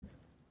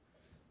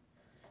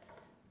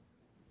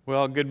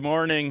Well, good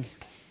morning,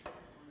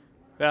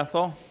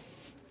 Bethel.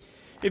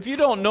 If you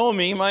don't know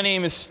me, my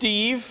name is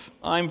Steve.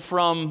 I'm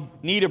from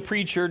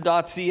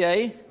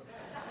needapreacher.ca.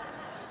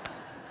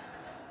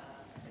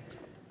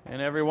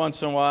 And every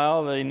once in a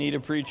while, they need a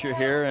preacher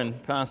here,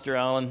 and Pastor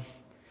Allen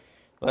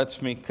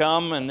lets me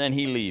come, and then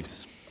he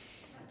leaves.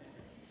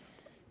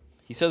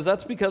 He says,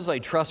 "That's because I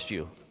trust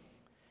you."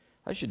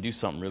 I should do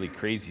something really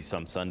crazy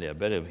some Sunday. I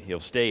bet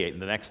he'll stay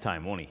the next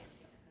time, won't he?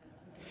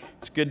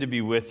 It's good to be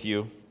with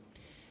you.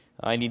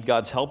 I need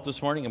God's help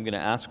this morning. I'm going to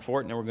ask for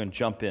it, and then we're going to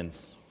jump in.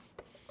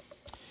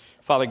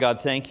 Father God,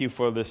 thank you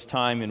for this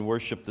time in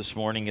worship this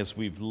morning as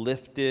we've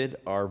lifted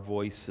our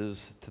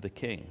voices to the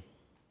King.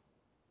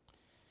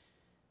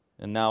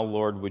 And now,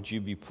 Lord, would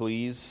you be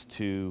pleased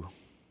to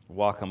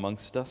walk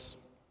amongst us?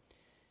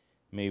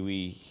 May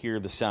we hear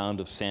the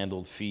sound of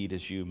sandaled feet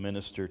as you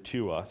minister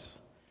to us.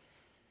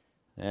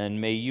 And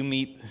may you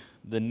meet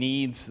the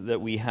needs that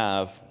we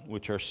have,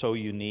 which are so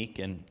unique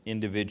and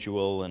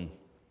individual. And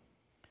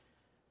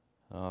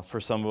for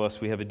some of us,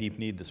 we have a deep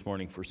need this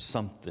morning for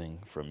something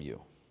from you.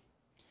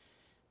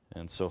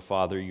 And so,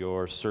 Father,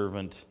 your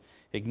servant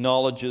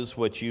acknowledges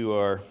what you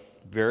are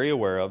very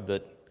aware of,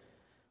 that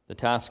the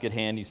task at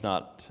hand he's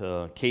not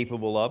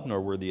capable of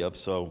nor worthy of,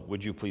 so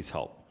would you please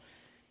help?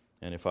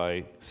 And if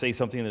I say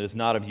something that is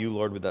not of you,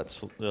 Lord, would that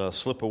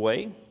slip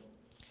away?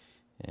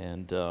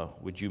 And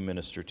would you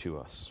minister to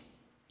us?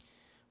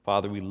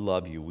 Father, we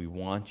love you. We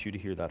want you to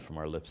hear that from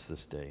our lips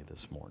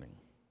this morning.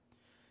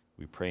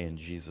 We pray in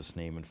Jesus'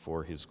 name and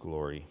for his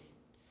glory.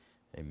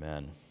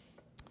 Amen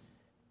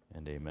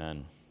and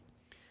amen.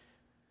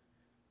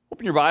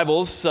 Open your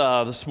Bibles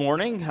this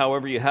morning,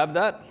 however you have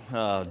that,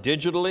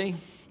 digitally,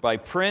 by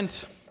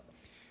print,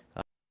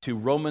 to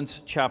Romans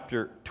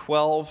chapter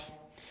 12.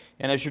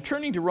 And as you're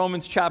turning to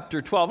Romans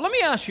chapter 12, let me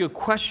ask you a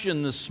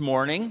question this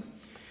morning.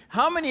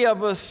 How many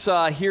of us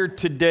here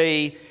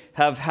today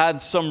have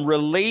had some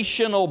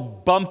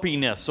relational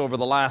bumpiness over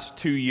the last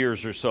 2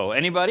 years or so?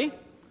 Anybody?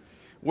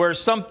 Where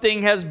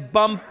something has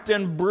bumped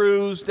and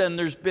bruised and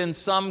there's been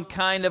some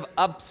kind of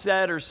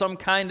upset or some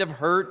kind of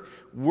hurt,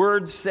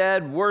 words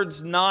said,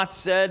 words not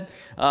said,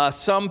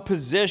 some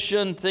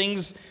position,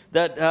 things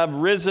that have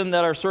risen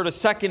that are sort of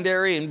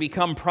secondary and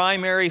become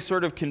primary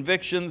sort of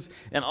convictions,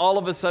 and all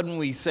of a sudden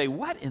we say,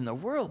 what in the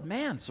world?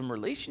 Man, some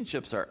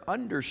relationships are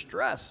under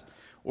stress,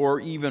 or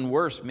even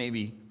worse,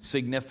 maybe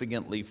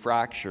significantly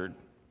fractured.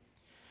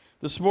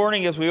 This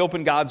morning as we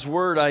open God's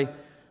Word,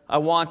 I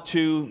want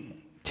to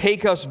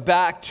take us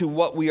back to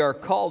what we are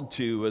called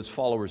to as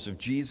followers of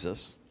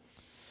Jesus.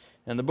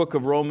 And the book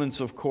of Romans,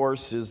 of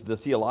course, is the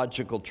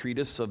theological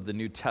treatise of the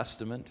New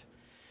Testament.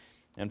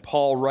 And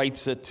Paul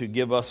writes it to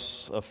give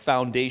us a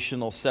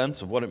foundational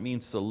sense of what it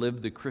means to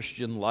live the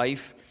Christian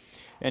life.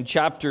 And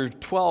chapter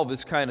 12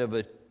 is kind of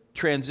a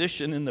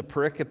transition in the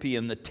pericope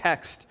in the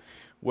text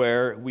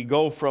where we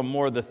go from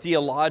more the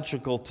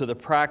theological to the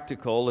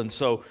practical. And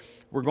so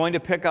we're going to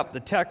pick up the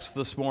text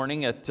this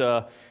morning at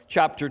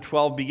chapter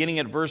 12, beginning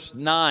at verse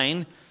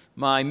 9.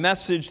 My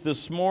message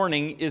this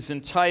morning is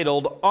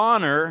entitled,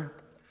 Honor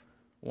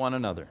One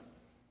Another.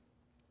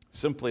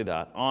 Simply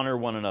that, honor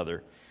one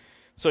another.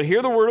 So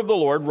hear the word of the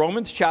Lord,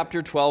 Romans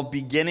chapter 12,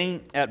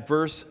 beginning at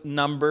verse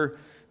number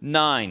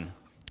 9.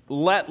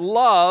 Let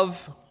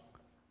love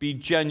be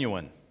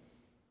genuine.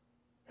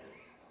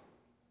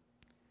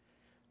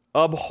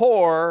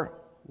 Abhor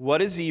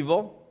what is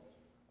evil.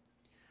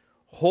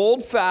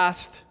 Hold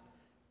fast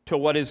to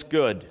what is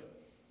good.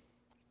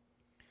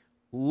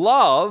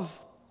 Love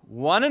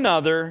one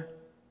another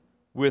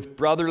with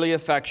brotherly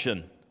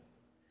affection.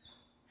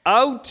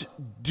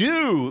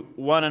 Outdo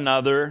one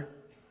another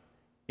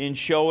in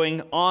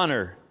showing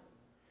honor.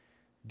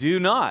 Do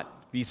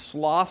not be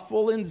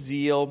slothful in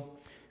zeal.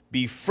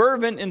 Be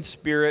fervent in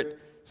spirit.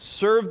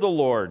 Serve the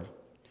Lord.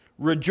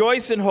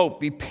 Rejoice in hope.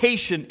 Be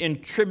patient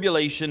in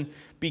tribulation.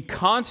 Be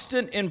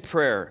constant in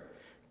prayer.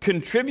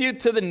 Contribute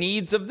to the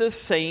needs of the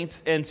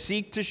saints and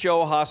seek to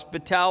show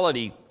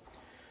hospitality.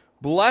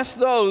 Bless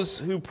those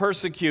who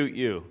persecute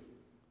you.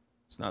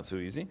 It's not so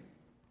easy.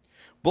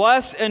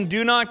 Bless and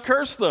do not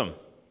curse them.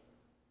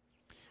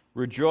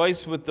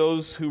 Rejoice with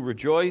those who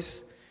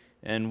rejoice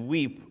and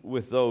weep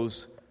with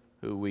those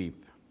who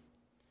weep.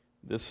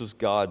 This is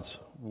God's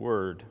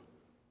word.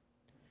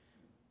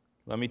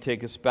 Let me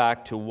take us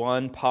back to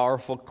one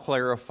powerful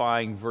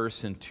clarifying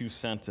verse in 2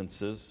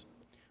 sentences.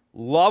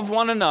 Love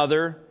one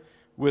another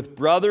with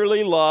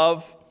brotherly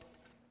love.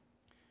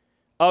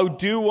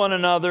 Outdo one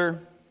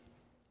another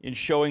in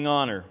showing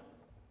honor.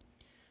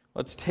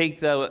 Let's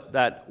take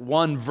that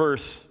one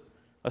verse,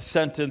 a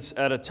sentence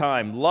at a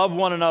time. Love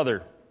one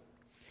another.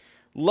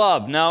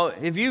 Love. Now,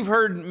 if you've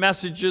heard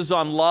messages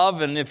on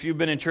love, and if you've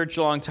been in church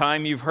a long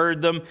time, you've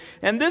heard them.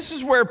 And this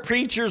is where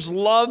preachers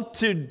love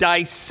to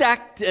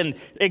dissect and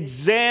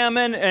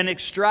examine and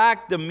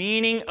extract the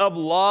meaning of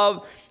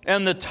love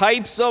and the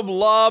types of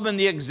love and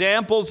the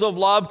examples of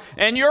love.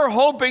 And you're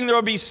hoping there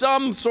will be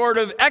some sort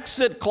of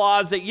exit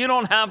clause that you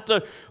don't have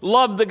to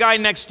love the guy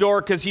next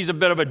door because he's a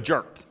bit of a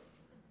jerk.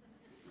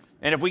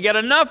 And if we get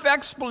enough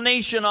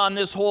explanation on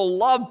this whole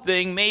love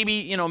thing,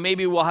 maybe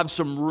we'll have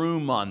some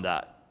room on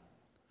that.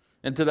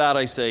 And to that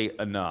I say,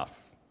 enough.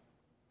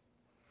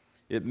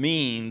 It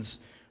means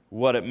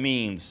what it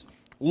means.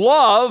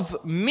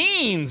 Love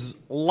means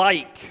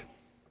like.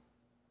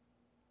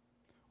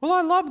 Well,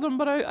 I love them,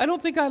 but I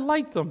don't think I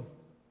like them.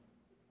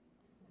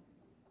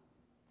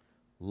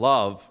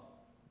 Love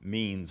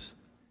means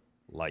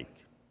like.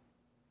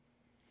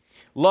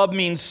 Love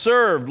means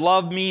serve.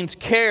 Love means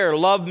care.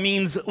 Love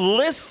means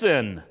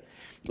listen.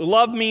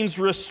 Love means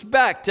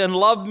respect. And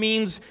love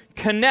means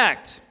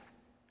connect.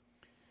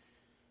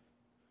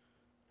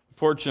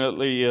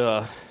 Fortunately,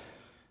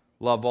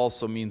 love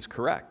also means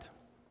correct.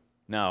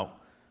 Now,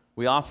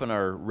 we often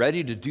are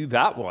ready to do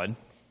that one,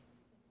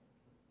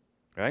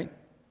 right?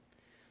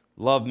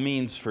 Love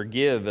means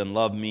forgive, and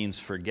love means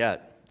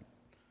forget.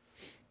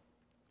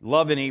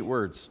 Love in 8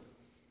 words.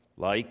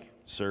 Like,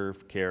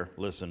 serve, care,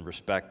 listen,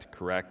 respect,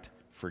 correct,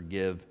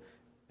 forgive,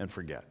 and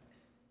forget.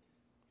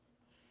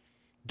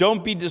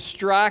 Don't be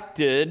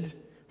distracted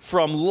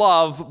from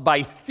love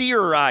by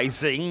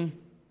theorizing.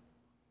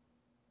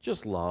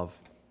 Just love.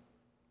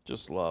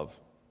 Just love.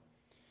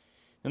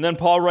 And then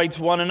Paul writes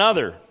one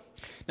another.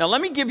 Now let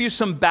me give you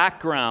some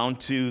background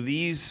to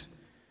these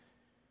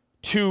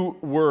 2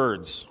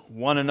 words,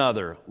 one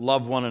another,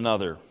 love one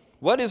another.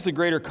 What is the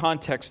greater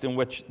context in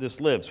which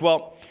this lives?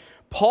 Well,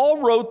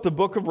 Paul wrote the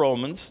book of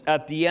Romans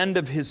at the end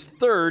of his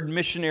 3rd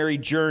missionary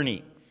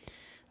journey.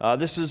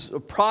 This is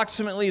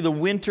approximately the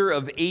winter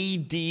of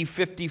AD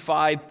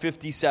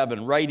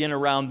 55-57, right in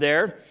around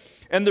there.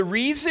 And the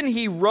reason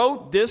he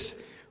wrote this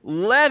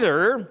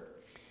letter,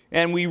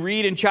 and we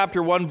read in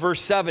chapter 1,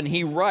 verse 7,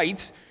 he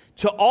writes,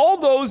 "To all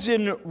those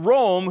in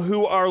Rome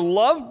who are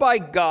loved by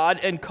God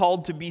and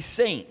called to be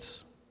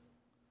saints."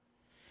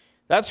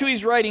 That's who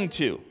he's writing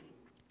to.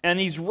 And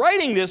he's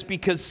writing this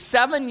because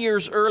 7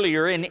 years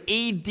earlier, in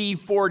AD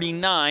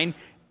 49,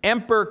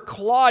 Emperor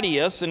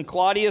Claudius, and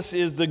Claudius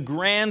is the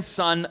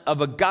grandson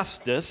of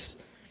Augustus,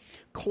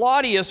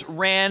 Claudius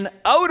ran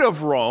out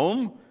of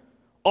Rome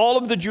all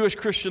of the Jewish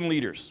Christian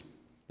leaders.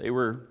 They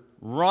were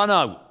run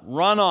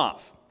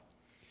off.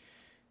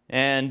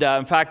 And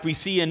in fact, we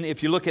see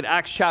if you look at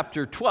Acts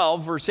chapter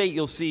 12, verse 8,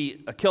 you'll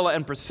see Aquila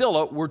and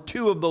Priscilla were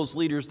 2 of those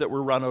leaders that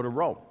were run out of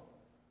Rome.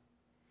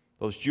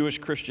 Those Jewish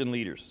Christian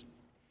leaders.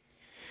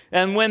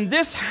 And when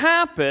this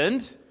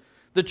happened,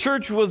 the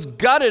church was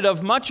gutted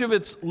of much of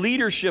its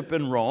leadership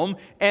in Rome,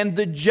 and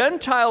the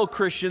Gentile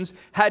Christians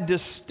had to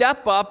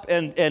step up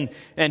and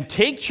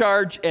take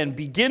charge and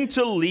begin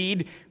to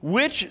lead,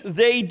 which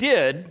they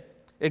did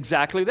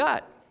exactly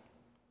that.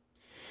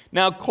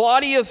 Now,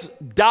 Claudius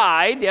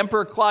died,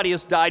 Emperor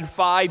Claudius died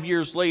 5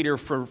 years later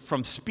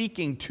from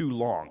speaking too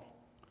long.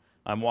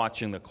 I'm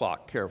watching the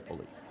clock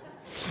carefully.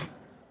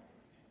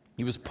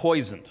 He was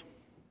poisoned.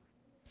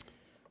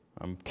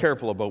 I'm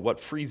careful about what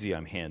freezy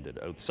I'm handed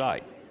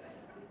outside.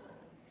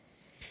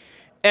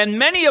 And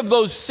many of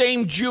those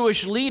same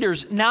Jewish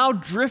leaders now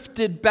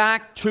drifted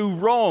back to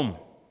Rome.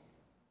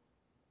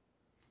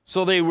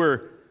 So they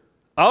were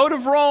out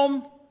of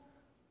Rome,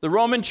 the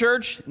Roman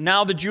church.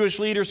 Now the Jewish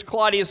leaders,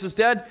 Claudius is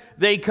dead.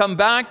 They come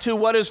back to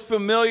what is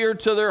familiar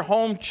to their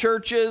home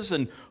churches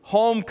and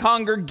home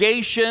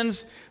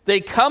congregations.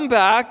 They come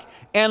back,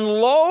 and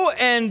lo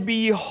and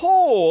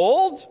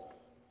behold,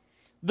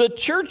 the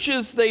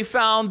churches they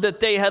found that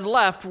they had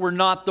left were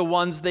not the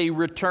ones they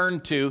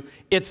returned to.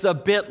 It's a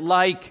bit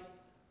like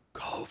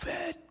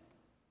COVID.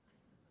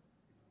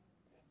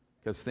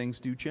 Because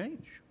things do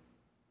change.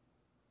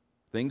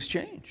 Things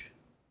change.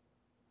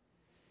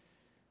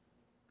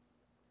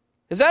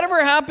 Has that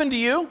ever happened to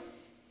you?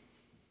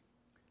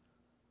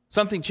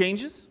 Something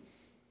changes?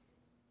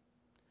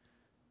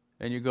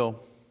 And you go,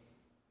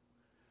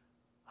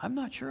 I'm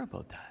not sure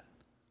about that.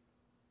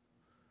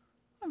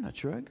 I'm not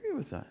sure I agree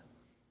with that.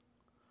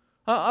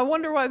 I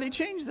wonder why they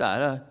changed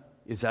that.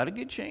 Is that a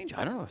good change?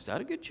 I don't know. Is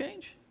that a good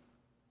change?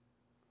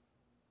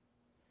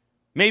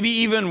 Maybe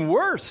even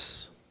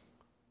worse.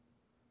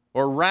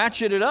 Or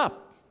ratchet it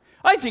up.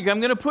 I think I'm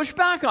going to push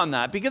back on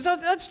that because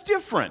that's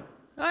different.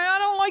 I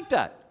don't like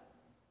that.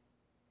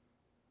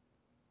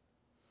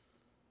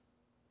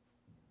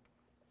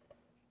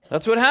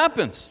 That's what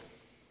happens.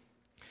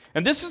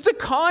 And this is the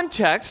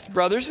context,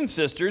 brothers and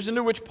sisters,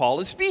 into which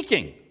Paul is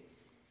speaking.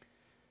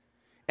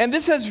 And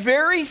this has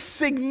very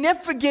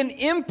significant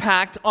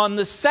impact on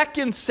the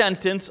second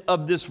sentence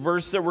of this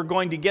verse that we're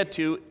going to get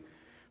to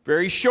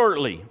very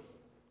shortly.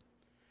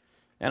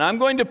 And I'm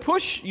going to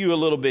push you a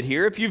little bit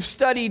here. If you've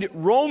studied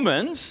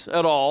Romans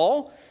at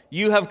all,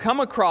 you have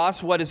come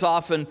across what is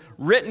often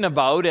written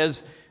about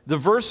as the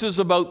verses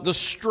about the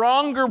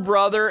stronger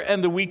brother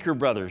and the weaker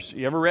brothers.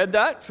 You ever read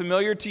that?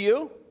 Familiar to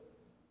you?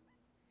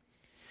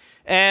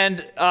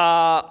 And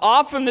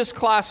often this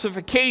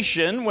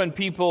classification, when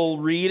people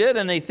read it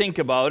and they think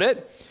about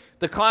it,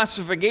 the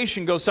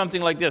classification goes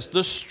something like this.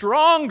 The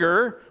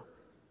stronger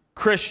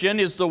Christian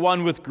is the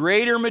one with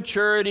greater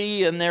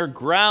maturity, and they're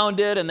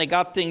grounded and they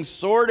got things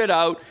sorted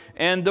out.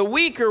 And the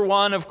weaker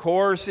one, of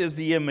course, is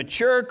the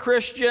immature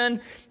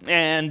Christian,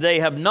 and they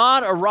have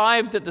not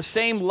arrived at the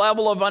same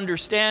level of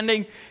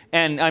understanding.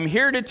 And I'm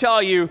here to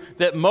tell you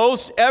that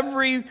most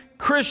every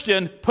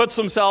Christian puts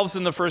themselves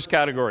in the first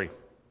category.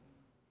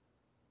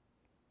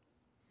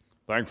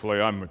 Thankfully,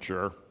 I'm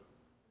mature.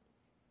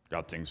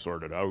 Got things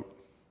sorted out.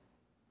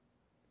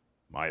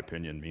 My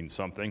opinion means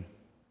something.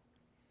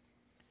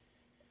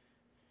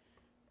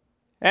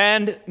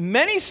 And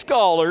many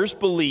scholars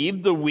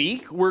believe the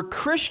weak were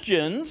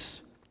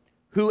Christians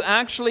who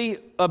actually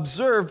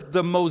observed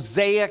the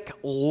Mosaic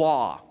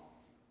law.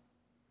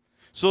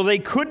 So they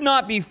could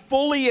not be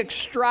fully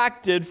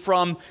extracted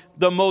from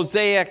the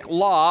Mosaic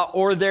law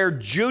or their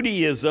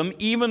Judaism,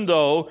 even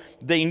though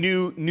they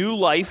knew new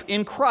life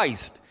in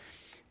Christ.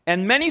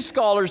 And many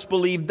scholars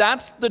believe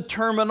that's the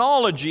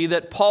terminology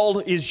that Paul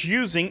is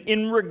using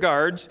in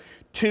regards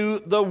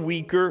to the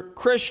weaker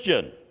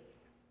Christian.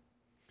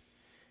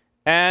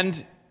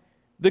 And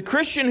the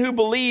Christian who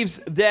believes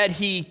that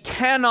he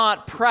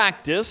cannot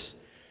practice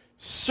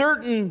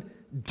certain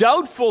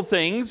doubtful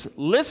things,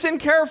 listen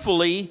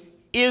carefully,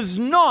 is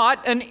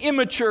not an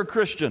immature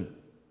Christian,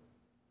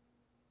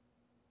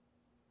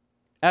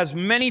 as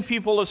many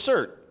people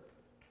assert.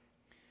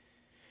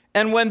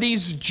 And when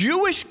these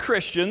Jewish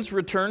Christians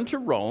returned to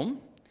Rome,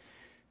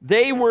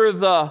 they were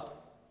the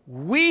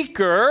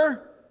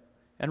weaker,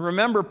 and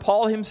remember,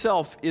 Paul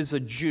himself is a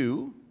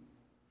Jew.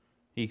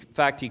 In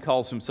fact, he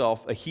calls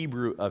himself a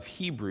Hebrew of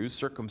Hebrews,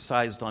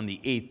 circumcised on the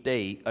 8th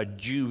day, a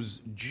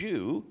Jew's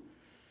Jew.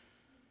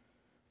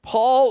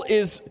 Paul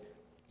is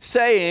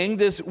saying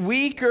this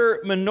weaker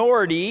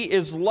minority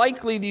is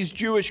likely these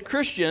Jewish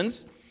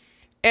Christians,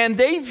 and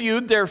they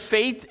viewed their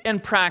faith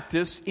and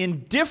practice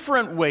in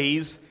different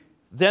ways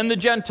than the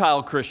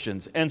Gentile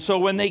Christians. And so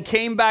when they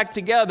came back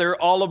together,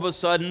 all of a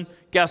sudden,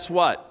 guess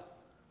what?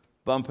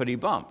 Bumpity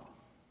bump.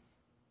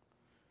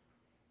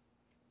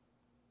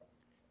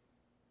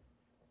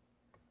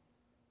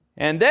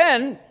 And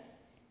then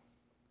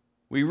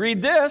we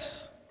read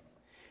this,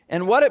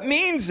 and what it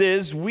means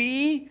is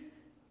we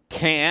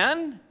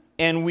can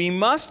and we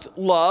must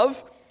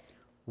love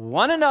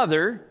one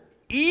another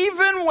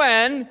even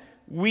when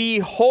we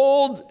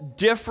hold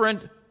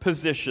different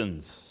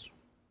positions.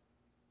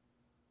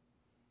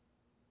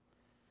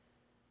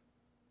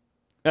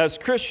 As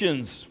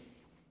Christians,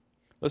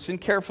 listen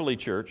carefully,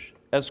 church,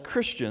 as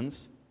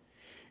Christians,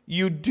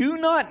 you do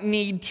not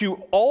need to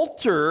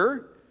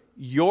alter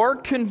your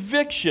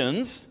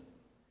convictions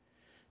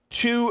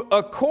to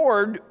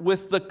accord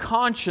with the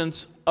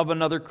conscience of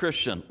another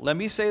Christian. Let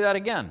me say that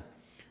again.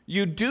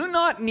 You do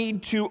not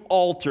need to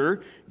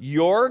alter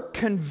your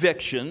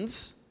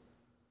convictions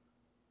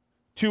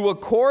to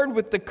accord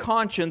with the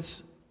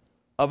conscience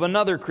of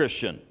another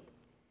Christian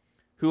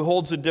who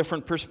holds a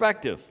different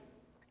perspective.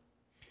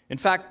 In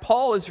fact,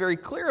 Paul is very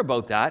clear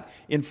about that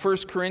in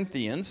 1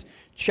 Corinthians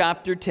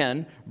chapter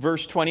 10,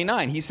 verse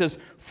 29. He says,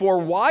 "For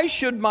why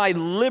should my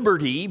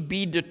liberty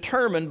be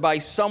determined by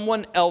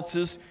someone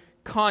else's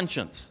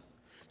conscience?"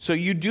 So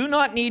you do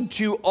not need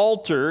to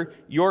alter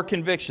your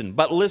conviction,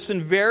 but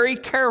listen very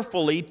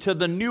carefully to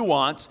the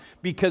nuance,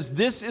 because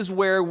this is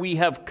where we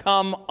have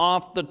come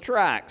off the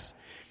tracks.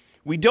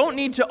 We don't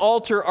need to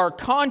alter our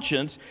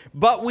conscience,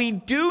 but we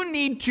do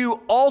need to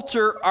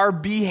alter our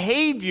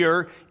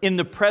behavior in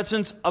the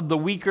presence of the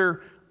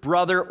weaker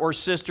brother or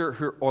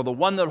sister, or the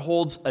one that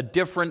holds a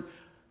different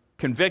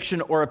conviction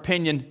or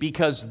opinion,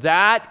 because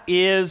that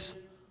is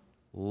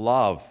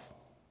love.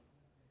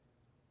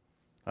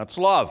 That's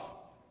love.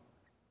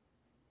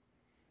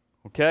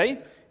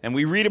 Okay? And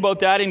we read about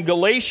that in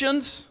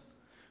Galatians.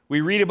 We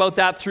read about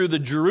that through the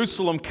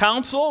Jerusalem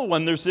Council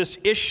when there's this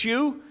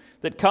issue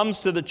that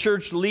comes to the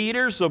church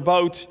leaders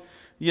about,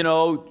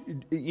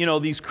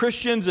 these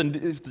Christians,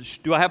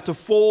 and do I have to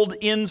fold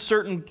in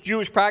certain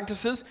Jewish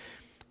practices?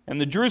 And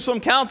the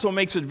Jerusalem Council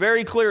makes it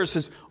very clear. It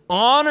says,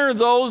 honor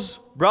those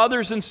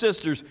brothers and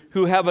sisters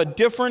who have a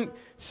different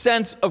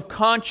sense of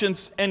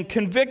conscience and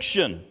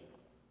conviction.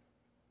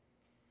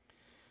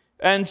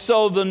 And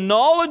so the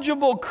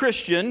knowledgeable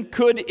Christian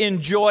could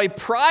enjoy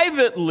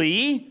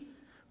privately,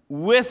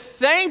 with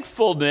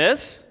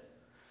thankfulness,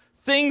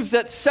 things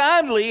that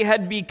sadly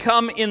had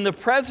become, in the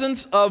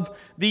presence of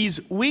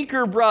these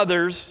weaker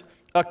brothers,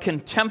 a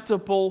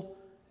contemptible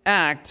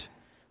act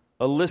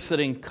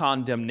eliciting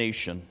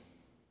condemnation.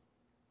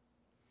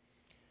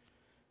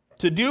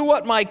 To do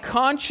what my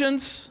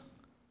conscience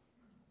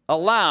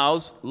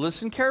allows,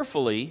 listen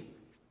carefully,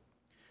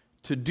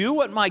 to do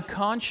what my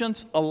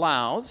conscience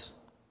allows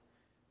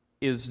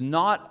is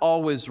not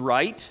always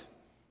right,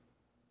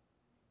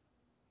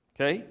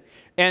 okay?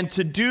 And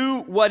to do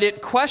what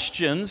it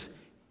questions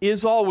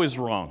is always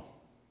wrong.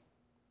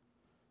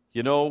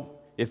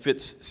 If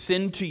it's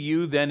sin to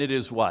you, then it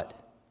is what?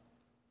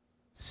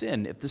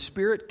 Sin. If the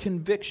Spirit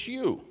convicts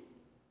you.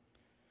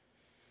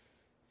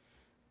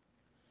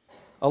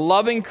 A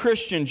loving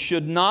Christian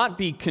should not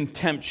be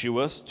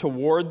contemptuous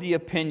toward the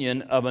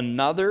opinion of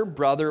another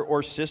brother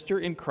or sister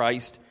in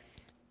Christ,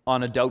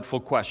 on a doubtful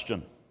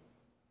question.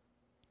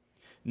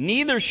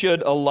 Neither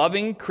should a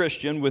loving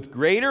Christian with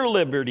greater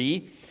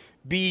liberty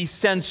be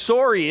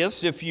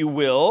censorious, if you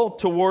will,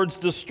 towards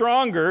the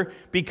stronger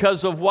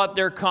because of what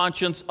their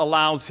conscience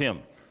allows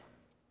him.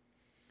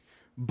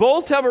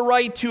 Both have a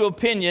right to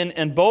opinion,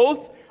 and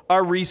both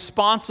are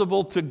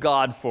responsible to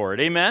God for it.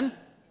 Amen?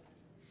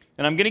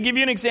 And I'm going to give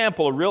you an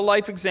example, a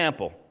real-life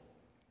example.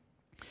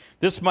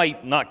 This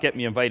might not get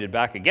me invited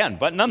back again,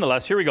 but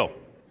nonetheless, here we go.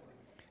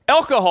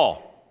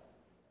 Alcohol.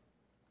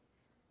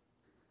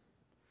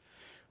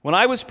 When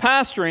I was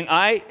pastoring,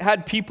 I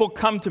had people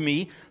come to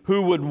me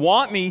who would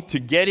want me to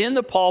get in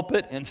the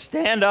pulpit and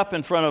stand up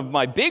in front of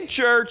my big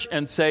church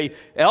and say,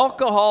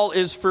 alcohol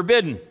is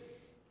forbidden.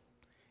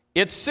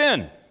 It's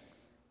sin.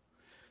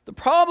 The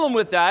problem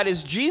with that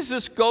is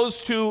Jesus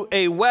goes to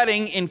a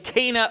wedding in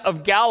Cana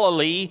of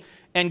Galilee,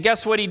 and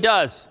guess what he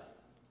does?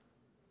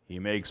 He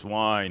makes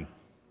wine.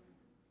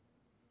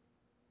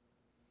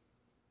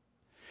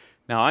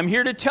 Now, I'm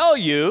here to tell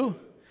you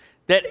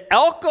that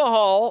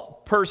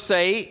alcohol, per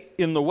se,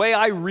 in the way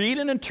I read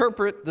and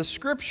interpret the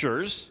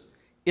Scriptures,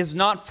 is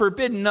not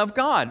forbidden of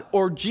God,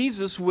 or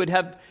Jesus would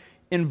have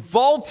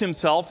involved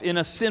himself in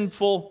a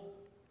sinful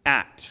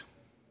act.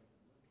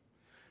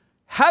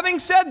 Having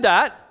said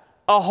that,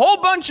 a whole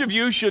bunch of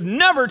you should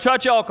never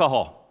touch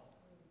alcohol,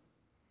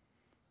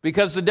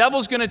 because the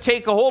devil's going to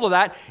take a hold of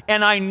that,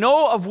 and I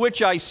know of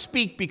which I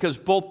speak because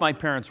both my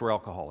parents were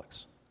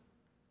alcoholics.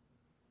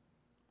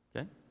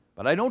 Okay?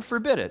 But I don't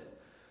forbid it.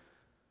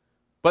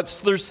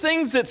 But there's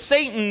things that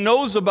Satan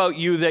knows about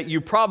you that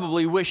you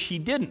probably wish he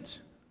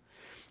didn't.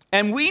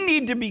 And we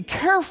need to be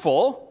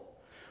careful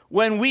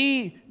when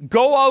we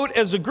go out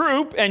as a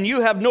group, and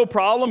you have no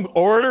problem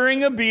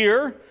ordering a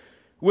beer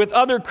with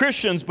other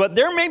Christians, but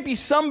there may be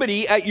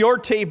somebody at your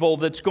table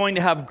that's going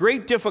to have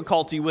great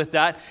difficulty with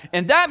that,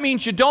 and that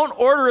means you don't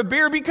order a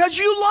beer because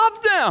you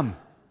love them.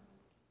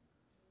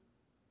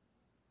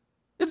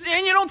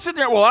 And you don't sit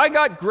there, well, I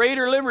got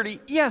greater liberty.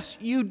 Yes,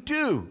 you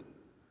do.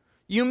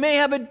 You may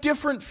have a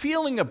different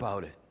feeling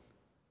about it,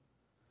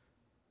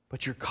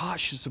 but you're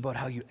cautious about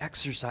how you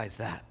exercise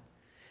that.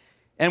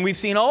 And we've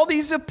seen all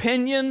these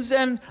opinions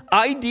and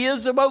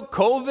ideas about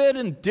COVID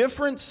and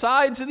different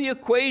sides of the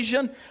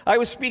equation. I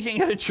was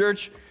speaking at a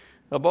church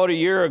about a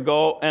year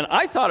ago, and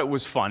I thought it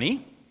was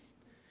funny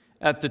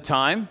at the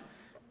time.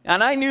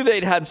 And I knew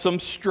they'd had some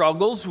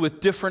struggles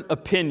with different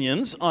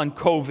opinions on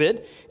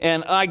COVID.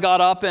 And I got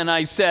up and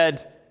I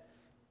said,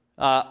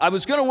 I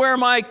was going to wear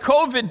my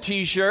COVID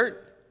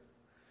t-shirt,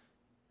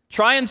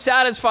 try and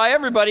satisfy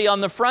everybody. On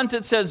the front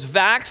it says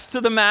vax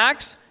to the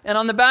max, and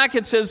on the back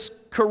it says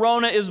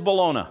Corona is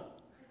Bologna.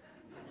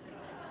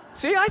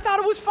 See, I thought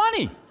it was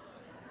funny.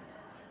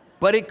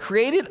 But it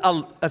created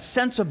a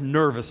sense of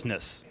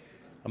nervousness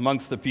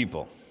amongst the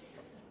people.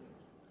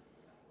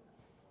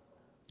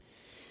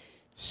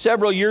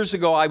 Several years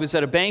ago, I was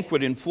at a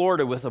banquet in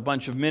Florida with a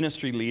bunch of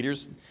ministry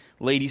leaders.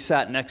 A lady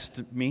sat next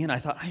to me, and I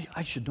thought,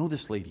 I should know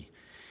this lady.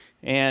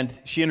 And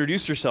she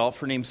introduced herself.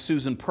 Her name's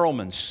Susan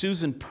Perlman.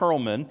 Susan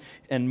Perlman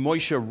and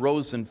Moshe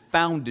Rosen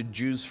founded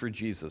Jews for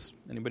Jesus.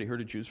 Anybody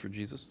heard of Jews for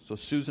Jesus? So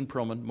Susan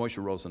Perlman,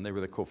 Moshe Rosen, they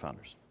were the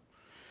co-founders.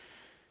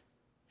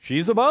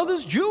 She's about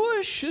as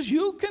Jewish as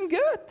you can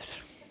get.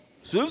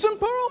 Susan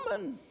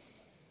Perlman.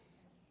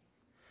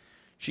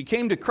 She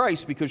came to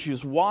Christ because she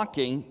was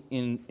walking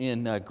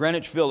in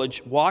Greenwich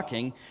Village,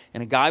 walking,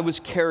 and a guy was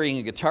carrying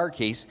a guitar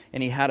case,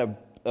 and he had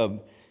a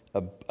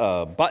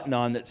button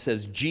on that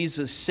says,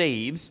 Jesus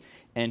saves.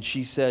 And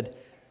she said,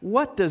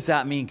 what does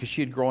that mean? Because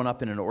she had grown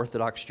up in an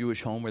Orthodox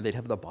Jewish home where they'd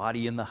have the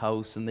body in the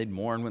house and they'd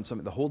mourn when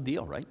something, the whole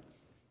deal, right?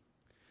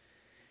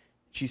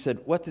 She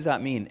said, what does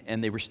that mean?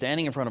 And they were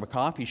standing in front of a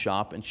coffee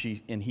shop, and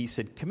he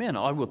said, come in,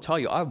 I will tell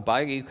you. I'll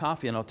buy you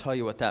coffee and I'll tell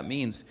you what that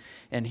means.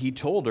 And he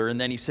told her, and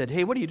then he said,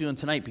 hey, what are you doing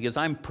tonight? Because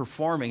I'm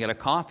performing at a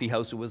coffee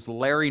house. It was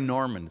Larry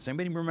Norman. Does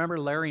anybody remember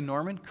Larry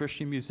Norman,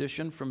 Christian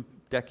musician from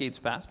decades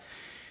past?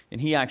 And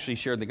he actually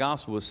shared the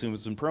gospel with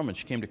Susan Perlman.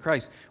 She came to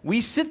Christ.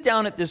 We sit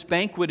down at this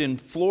banquet in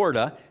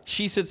Florida.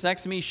 She sits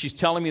next to me. She's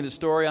telling me the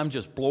story. I'm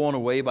just blown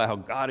away by how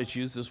God has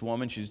used this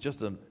woman. She's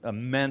just an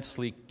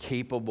immensely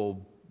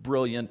capable,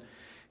 brilliant,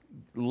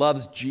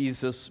 loves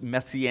Jesus,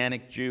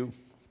 Messianic Jew.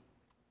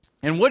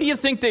 And what do you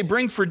think they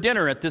bring for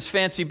dinner at this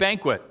fancy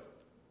banquet?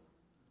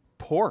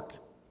 Pork.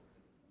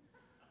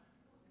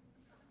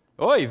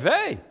 Oy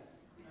vey.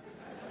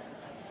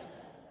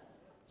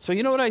 So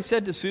you know what I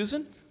said to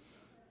Susan?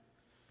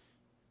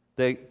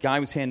 The guy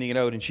was handing it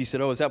out, and she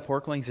said, oh, is that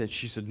pork leg?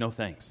 She said, no,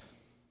 thanks.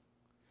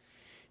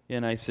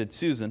 And I said,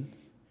 Susan,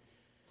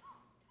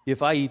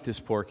 if I eat this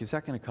pork, is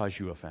that going to cause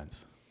you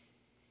offense?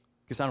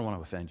 Because I don't want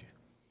to offend you.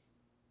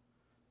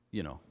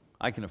 You know,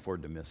 I can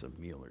afford to miss a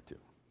meal or two.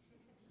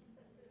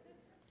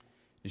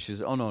 And she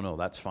said, oh, no,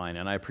 that's fine,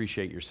 and I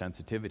appreciate your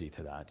sensitivity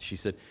to that. She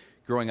said,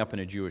 growing up in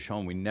a Jewish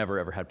home, we never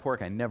ever had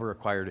pork. I never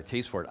acquired a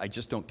taste for it. I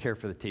just don't care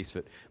for the taste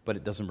of it, but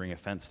it doesn't bring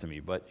offense to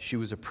me. But she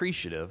was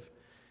appreciative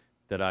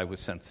that I was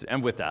sensitive.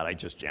 And with that, I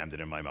just jammed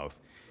it in my mouth.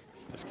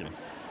 Just kidding.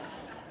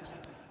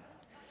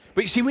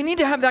 But you see, we need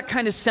to have that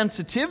kind of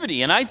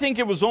sensitivity. And I think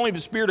it was only the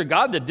Spirit of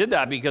God that did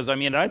that because, I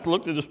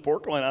looked at this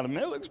pork loin out of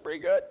it looks pretty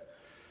good.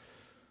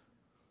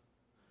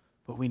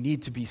 But we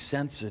need to be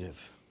sensitive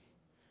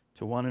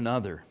to one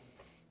another.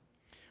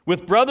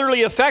 With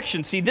brotherly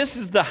affection, see, this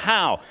is the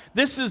how.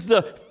 This is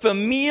the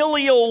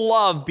familial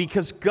love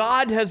because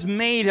God has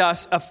made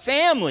us a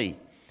family.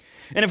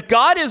 And if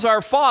God is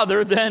our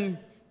Father, then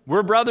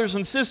we're brothers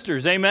and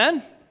sisters.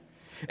 Amen?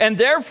 And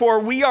therefore,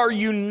 we are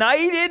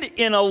united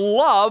in a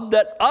love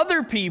that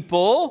other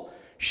people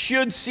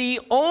should see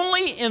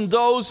only in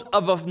those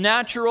of a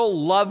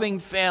natural, loving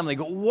family.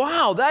 Go,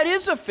 wow, that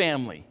is a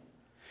family.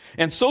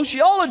 And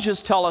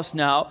sociologists tell us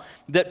now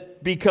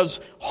that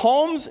because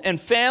homes and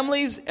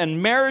families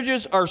and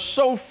marriages are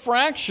so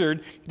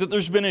fractured that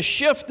there's been a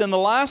shift in the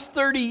last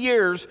 30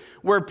 years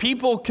where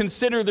people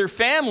consider their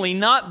family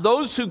not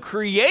those who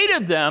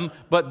created them,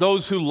 but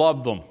those who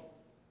love them.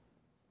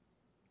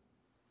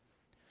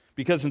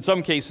 Because in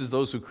some cases,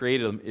 those who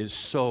created them is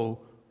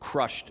so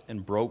crushed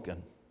and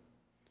broken.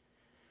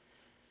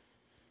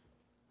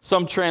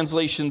 Some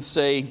translations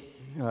say,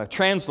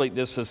 translate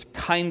this as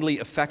kindly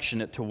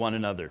affectionate to one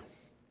another.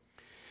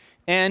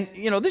 And,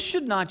 this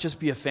should not just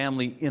be a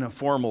family in a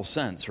formal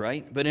sense,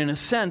 right? But in a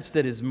sense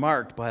that is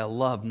marked by a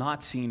love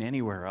not seen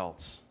anywhere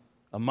else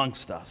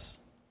amongst us.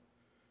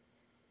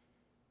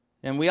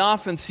 And we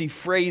often see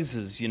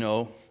phrases,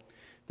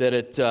 that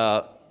it,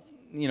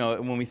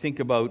 when we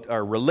think about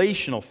our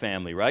relational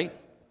family, right?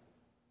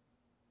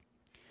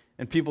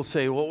 And people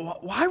say, well,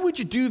 why would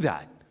you do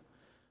that?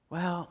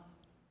 Well,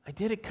 I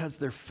did it because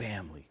they're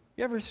family.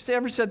 You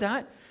ever said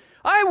that?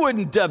 I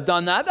wouldn't have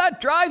done that.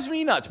 That drives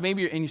me nuts. And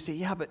you say,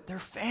 yeah, but they're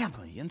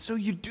family. And so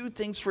you do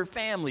things for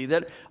family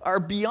that are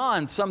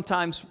beyond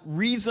sometimes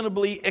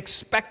reasonably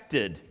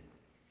expected.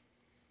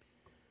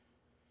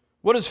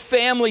 What does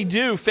family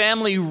do?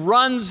 Family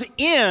runs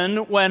in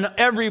when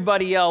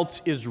everybody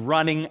else is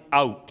running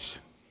out.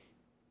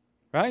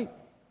 Right?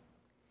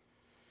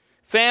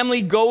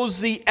 Family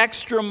goes the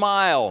extra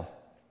mile.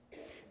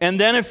 And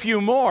then a few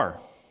more.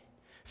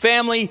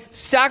 Family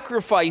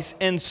sacrifices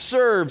and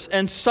serves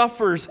and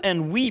suffers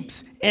and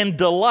weeps and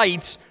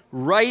delights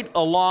right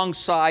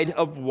alongside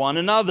of one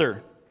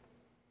another.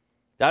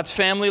 That's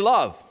family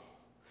love.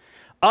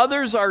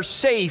 Others are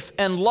safe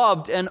and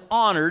loved and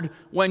honored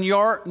when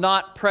you're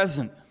not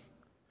present.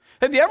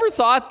 Have you ever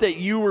thought that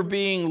you were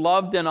being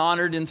loved and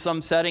honored in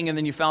some setting and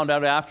then you found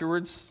out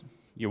afterwards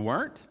you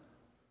weren't?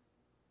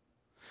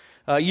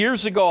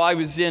 Years ago, I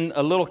was in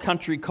a little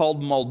country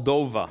called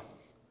Moldova.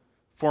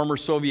 Former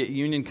Soviet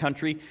Union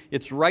country.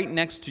 It's right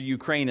next to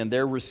Ukraine, and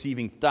they're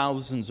receiving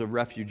thousands of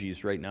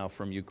refugees right now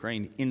from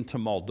Ukraine into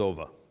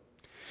Moldova.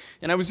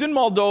 And I was in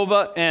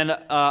Moldova, and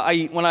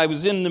when I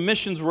was in the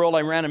missions world,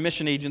 I ran a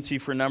mission agency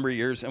for a number of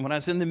years, and when I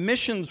was in the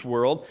missions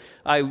world,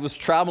 I was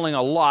traveling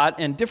a lot,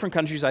 and different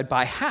countries, I'd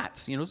buy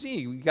hats.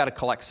 You got to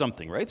collect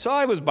something, right? So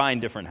I was buying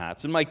different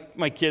hats, and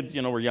my kids,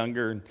 were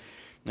younger,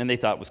 and they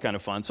thought it was kind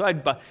of fun. So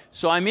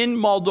I'm in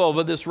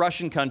Moldova, this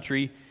Russian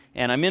country,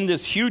 and I'm in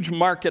this huge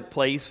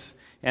marketplace,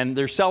 and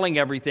they're selling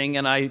everything,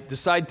 and I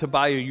decide to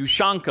buy a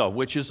Ushanka,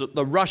 which is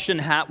the Russian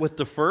hat with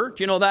the fur.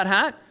 Do you know that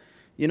hat?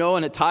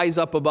 And it ties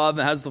up above,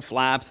 and has the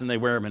flaps, and they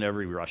wear them in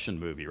every Russian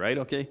movie, right?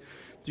 Okay?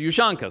 It's a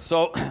Ushanka.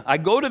 So I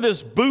go to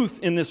this booth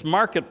in this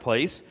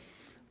marketplace.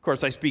 Of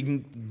course, I speak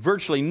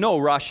virtually no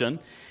Russian,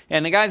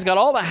 and the guy's got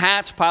all the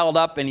hats piled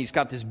up, and he's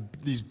got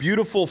these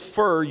beautiful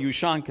fur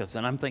Ushankas,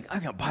 and I'm thinking,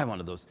 I'm going to buy one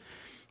of those.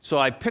 So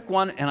I pick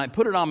one, and I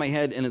put it on my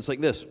head, and it's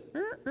like this.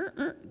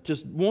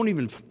 Just won't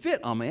even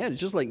fit on my head.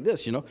 It's just like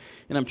this, And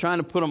I'm trying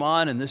to put them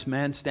on, and this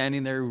man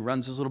standing there who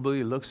runs his little booth,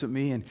 he looks at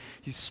me, and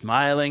he's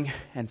smiling.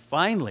 And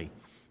finally,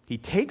 he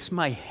takes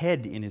my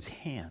head in his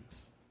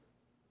hands,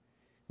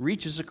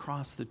 reaches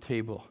across the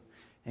table,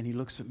 and he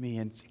looks at me,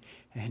 and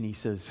he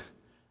says,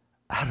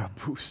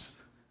 Arabus.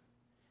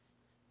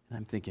 And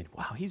I'm thinking,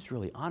 wow, he's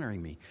really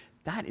honoring me.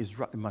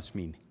 It must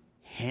mean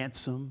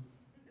handsome,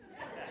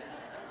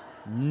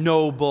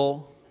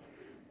 noble,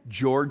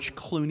 George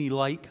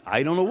Clooney-like.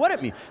 I don't know what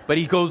it means. But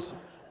he goes,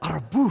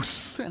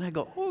 Arabus. And I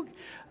go, oh,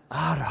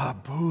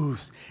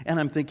 Arabus. And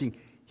I'm thinking,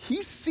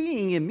 he's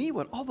seeing in me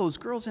what all those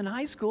girls in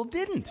high school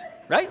didn't,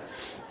 right?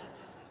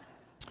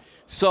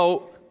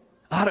 So,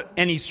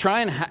 and he's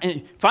trying,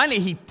 and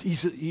finally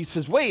he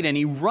says, wait, and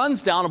he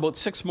runs down about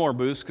 6 more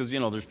booths, because,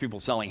 there's people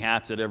selling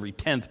hats at every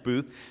 10th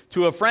booth,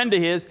 to a friend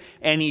of his,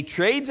 and he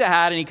trades a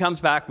hat, and he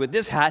comes back with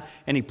this hat,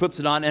 and he puts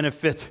it on, and it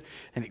fits.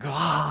 And he goes,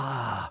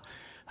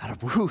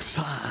 Arabus.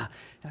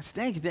 I was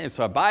thinking,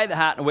 so I buy the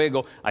hat, and away I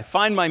go. I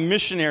find my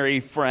missionary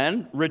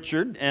friend,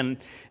 Richard, and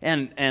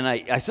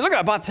I said, look,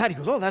 I bought this hat. He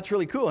goes, oh, that's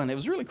really cool, and it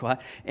was really cool.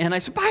 And I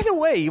said, by the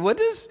way, what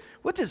does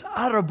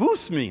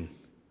Arabus mean?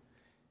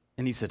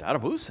 And he said,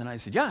 Arabus? And I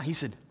said, yeah. He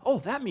said, oh,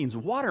 that means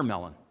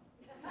watermelon.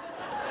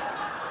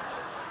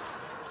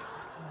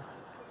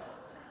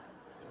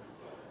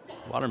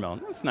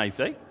 Watermelon, that's nice,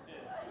 eh?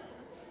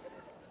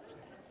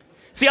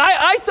 See,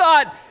 I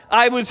thought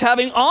I was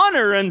having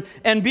honor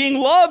and being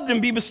loved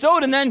and be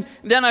bestowed, and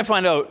then I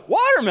find out,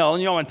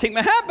 watermelon, I want to take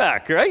my hat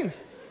back, right?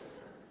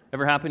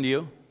 Ever happened to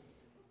you?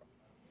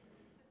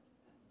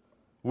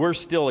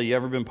 Worse still, you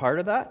ever been part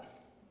of that?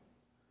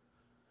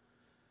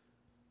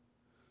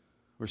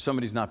 Where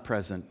somebody's not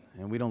present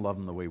and we don't love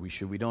them the way we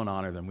should. We don't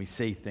honor them. We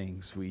say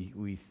things.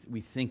 We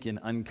think in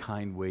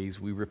unkind ways.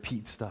 We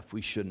repeat stuff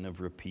we shouldn't have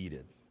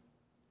repeated.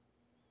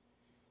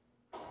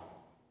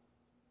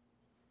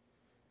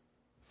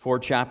 4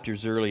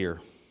 chapters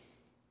earlier,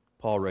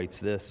 Paul writes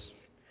this: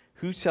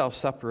 "Who shall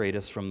separate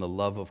us from the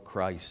love of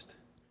Christ?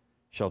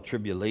 Shall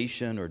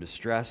tribulation or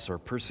distress or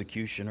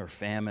persecution or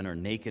famine or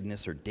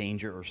nakedness or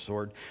danger or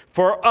sword?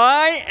 For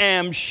I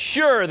am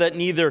sure that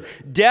neither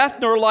death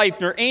nor life,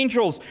 nor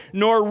angels,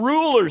 nor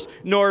rulers,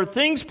 nor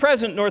things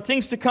present, nor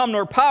things to come,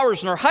 nor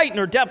powers, nor height,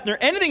 nor depth, nor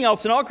anything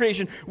else in all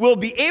creation will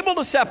be able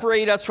to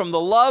separate us from the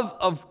love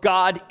of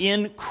God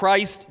in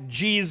Christ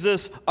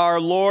Jesus our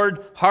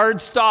Lord."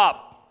 Hard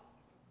stop.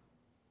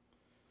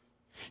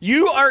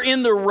 You are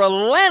in the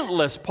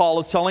relentless, Paul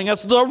is telling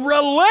us, the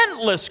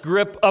relentless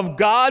grip of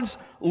God's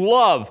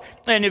love.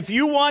 And if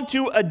you want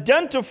to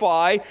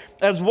identify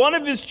as one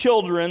of His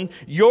children,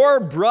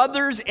 your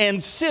brothers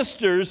and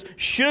sisters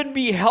should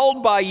be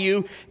held by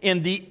you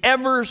in the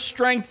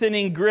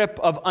ever-strengthening grip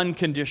of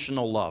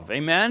unconditional love.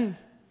 Amen?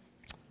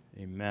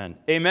 Amen.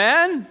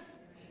 Amen?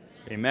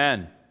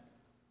 Amen.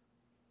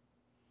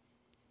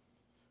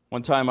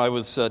 One time I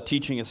was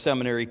teaching a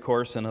seminary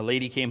course, and a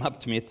lady came up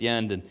to me at the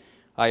end, and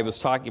I was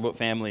talking about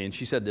family, and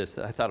she said this.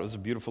 I thought it was a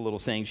beautiful little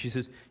saying. She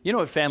says, "You know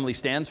what family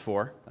stands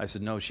for?" I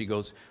said, "No." She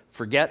goes,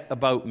 "Forget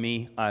about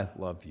me, I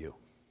love you."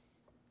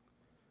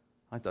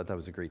 I thought that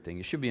was a great thing.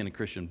 It should be in a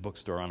Christian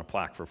bookstore on a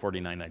plaque for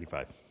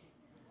 $49.95.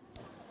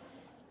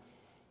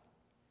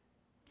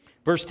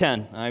 Verse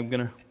 10. I'm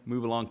going to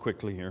move along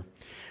quickly here.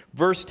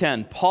 Verse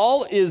 10.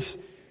 Paul is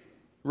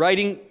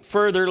writing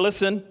further,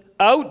 listen,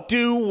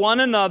 "Outdo one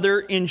another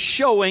in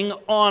showing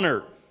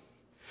honor."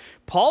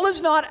 Paul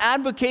is not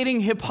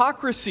advocating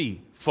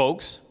hypocrisy,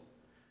 folks.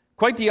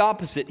 Quite the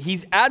opposite.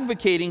 He's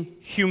advocating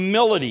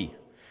humility.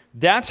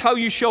 That's how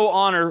you show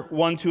honor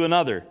one to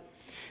another.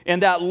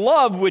 And that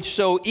love which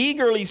so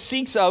eagerly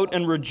seeks out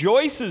and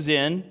rejoices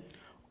in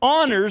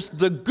honors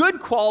the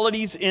good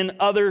qualities in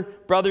other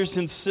brothers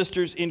and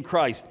sisters in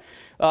Christ.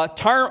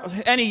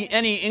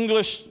 Any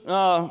English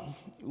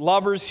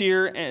lovers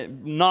here,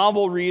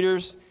 novel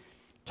readers?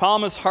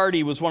 Thomas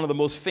Hardy was one of the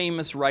most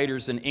famous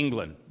writers in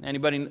England.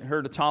 Anybody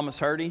heard of Thomas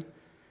Hardy?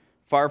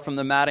 Far from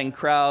the Madding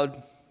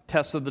Crowd,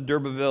 Tess of the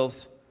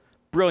D'Urbervilles.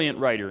 Brilliant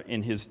writer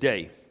in his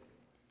day.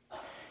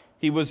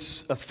 He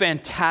was a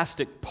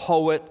fantastic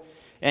poet,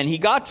 and he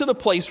got to the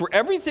place where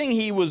everything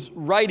he was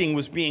writing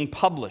was being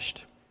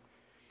published.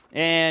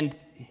 And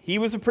he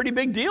was a pretty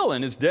big deal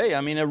in his day.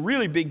 I mean, a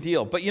really big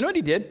deal. But you know what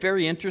he did,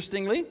 very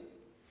interestingly?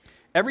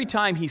 Every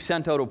time he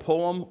sent out a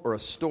poem or a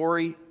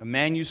story, a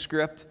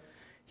manuscript,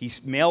 he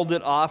mailed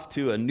it off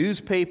to a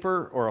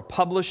newspaper or a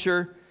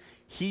publisher.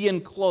 He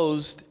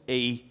enclosed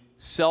a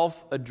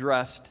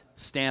self-addressed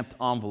stamped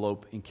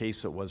envelope in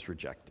case it was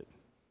rejected.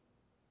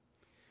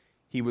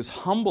 He was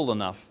humble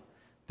enough,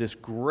 this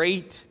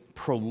great,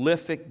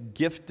 prolific,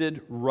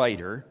 gifted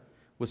writer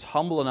was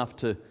humble enough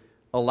to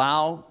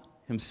allow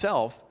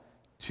himself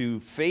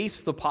to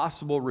face the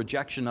possible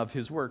rejection of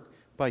his work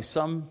by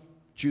some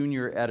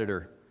junior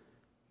editor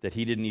that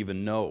he didn't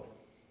even know.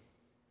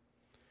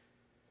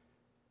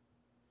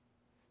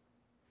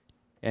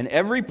 And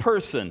every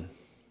person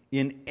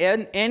in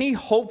any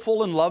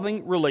hopeful and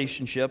loving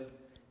relationship,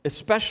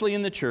 especially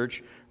in the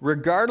church,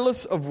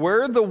 regardless of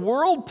where the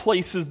world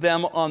places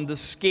them on the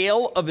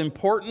scale of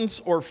importance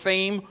or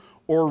fame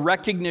or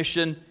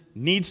recognition,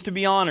 needs to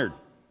be honored.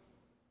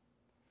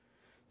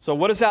 So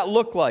what does that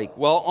look like?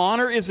 Well,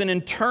 honor is an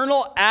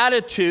internal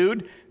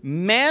attitude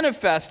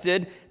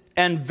manifested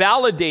and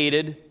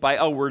validated by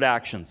outward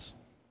actions.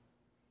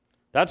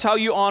 That's how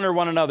you honor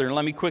one another. And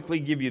let me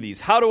quickly give you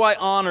these. How do I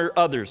honor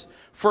others?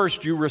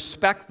 First, you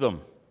respect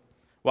them.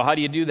 Well, how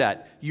do you do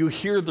that? You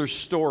hear their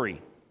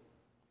story.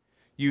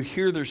 You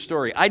hear their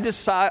story. I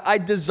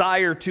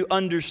desire to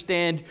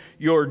understand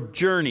your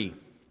journey.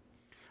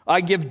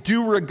 I give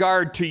due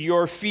regard to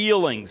your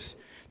feelings,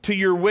 to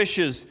your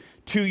wishes,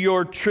 to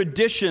your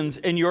traditions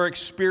and your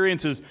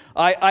experiences.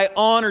 I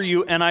honor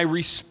you and I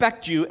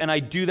respect you, and I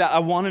do that. I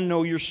want to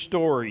know your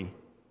story.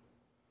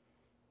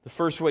 The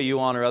first way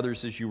you honor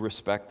others is you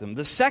respect them.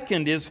 The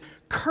second is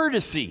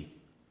courtesy.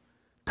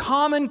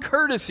 Common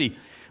courtesy.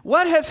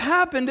 What has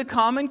happened to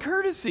common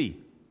courtesy?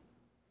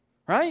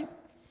 Right?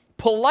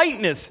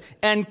 Politeness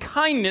and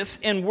kindness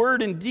in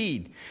word and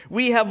deed.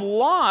 We have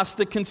lost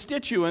the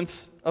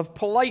constituents of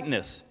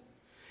politeness.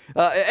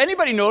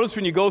 Anybody notice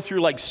when you go through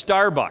like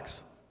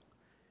Starbucks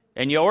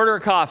and you order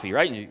a coffee,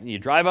 right? You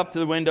drive up to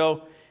the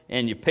window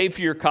and you pay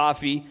for your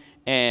coffee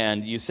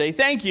and you say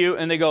thank you,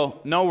 and they go,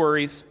 "No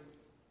worries."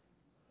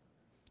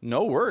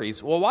 No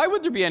worries? Well, why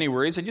would there be any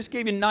worries? I just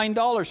gave you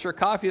 $9 for a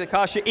coffee that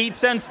cost you 8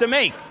 cents to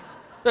make.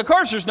 Of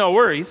course there's no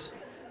worries.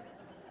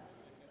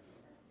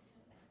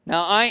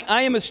 Now,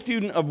 I am a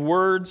student of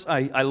words.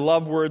 I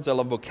love words. I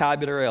love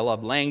vocabulary. I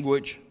love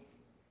language.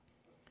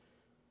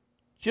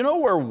 Do you know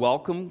where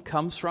welcome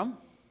comes from?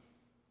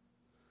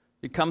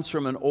 It comes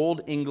from an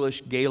Old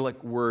English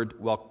Gaelic word,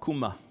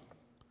 welcuma,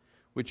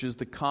 which is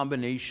the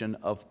combination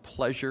of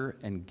pleasure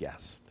and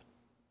guest.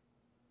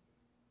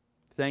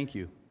 Thank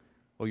you.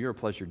 Well, you're a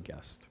pleasured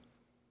guest.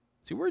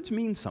 See, words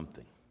mean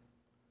something.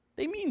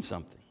 They mean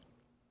something.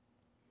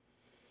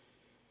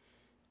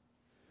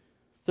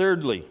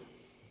 Thirdly,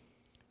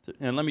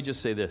 and let me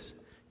just say this,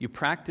 you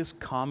practice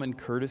common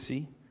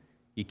courtesy,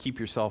 you keep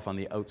yourself on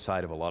the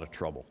outside of a lot of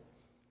trouble.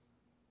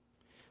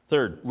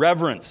 Third,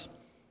 reverence.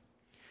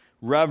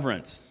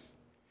 Reverence.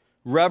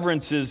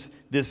 Reverence is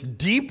this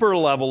deeper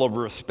level of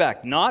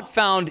respect, not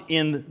found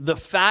in the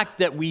fact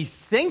that we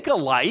think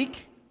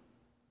alike.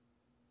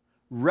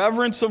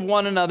 Reverence of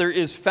one another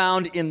is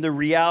found in the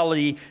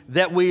reality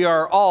that we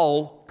are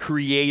all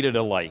created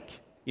alike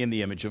in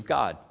the image of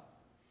God.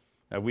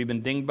 Have we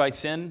been dinged by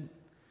sin?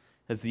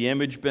 Has the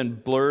image been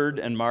blurred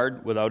and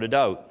marred? Without a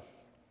doubt.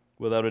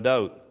 Without a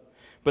doubt.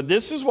 But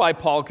this is why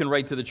Paul can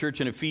write to the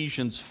church in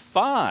Ephesians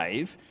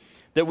 5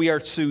 that we are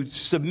to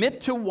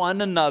submit to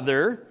one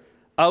another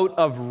out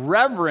of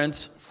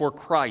reverence for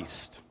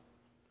Christ.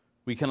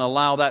 We can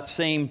allow that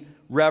same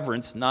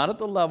reverence, not at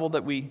the level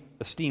that we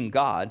esteem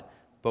God,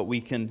 but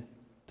we can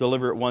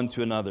deliver it one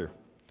to another.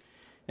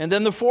 And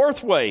then the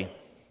fourth way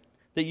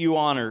that you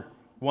honor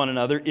one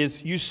another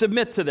is you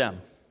submit to them.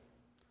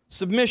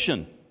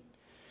 Submission.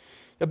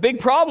 A big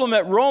problem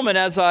at Rome,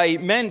 as I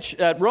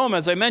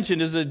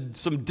mentioned, is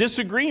some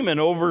disagreement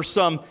over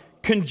some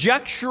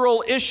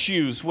conjectural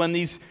issues when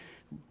these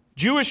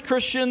Jewish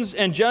Christians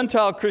and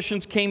Gentile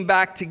Christians came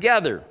back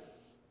together.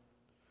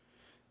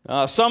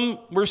 Some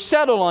were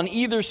settled on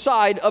either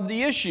side of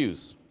the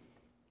issues.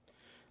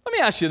 Let me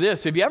ask you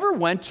this. Have you ever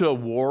went to a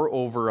war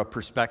over a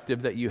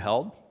perspective that you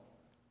held?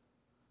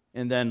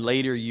 And then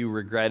later you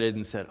regretted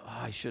and said,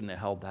 I shouldn't have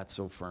held that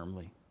so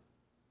firmly.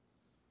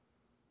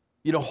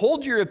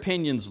 Hold your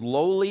opinions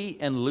lowly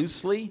and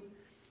loosely.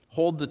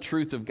 Hold the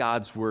truth of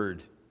God's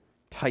word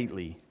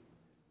tightly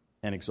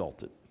and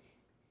exalt it.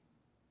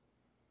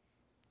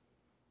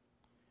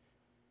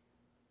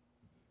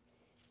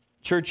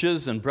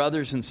 Churches and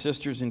brothers and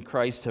sisters in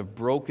Christ have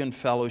broken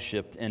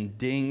fellowship and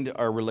dinged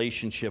our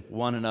relationship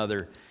one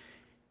another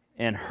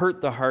and hurt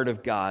the heart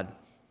of God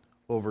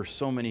over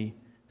so many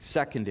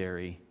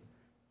secondary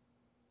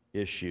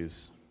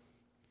issues.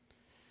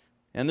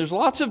 And there's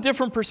lots of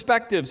different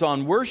perspectives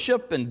on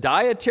worship and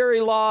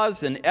dietary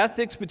laws and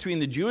ethics between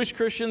the Jewish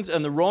Christians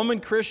and the Roman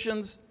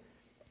Christians.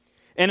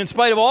 And in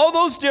spite of all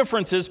those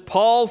differences,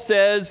 Paul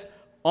says,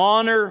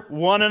 honor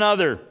one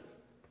another.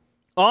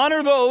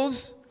 Honor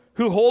those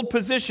who hold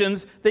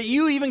positions that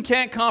you even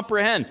can't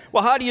comprehend.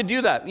 Well, how do you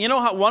do that?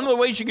 One of the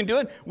ways you can do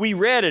it? We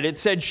read it. It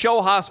said,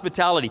 show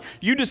hospitality.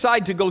 You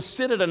decide to go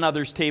sit at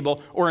another's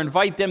table or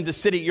invite them to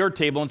sit at your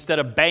table instead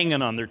of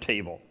banging on their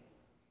table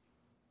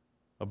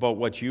about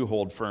what you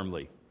hold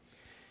firmly.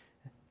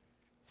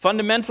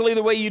 Fundamentally,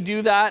 the way you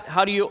do that,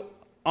 how do you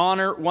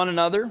honor one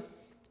another?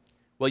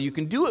 Well, you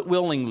can do it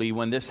willingly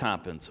when this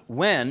happens,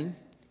 when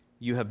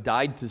you have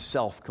died to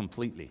self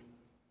completely.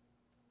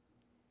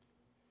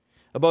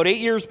 About 8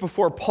 years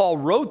before Paul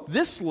wrote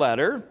this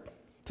letter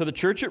to the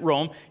church at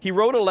Rome, he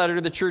wrote a letter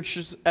to the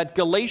churches at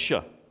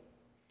Galatia.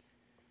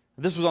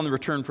 This was on the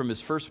return from his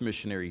first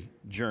missionary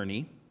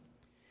journey.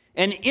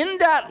 And in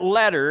that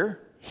letter,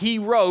 he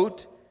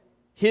wrote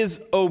his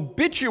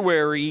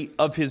obituary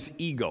of his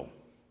ego.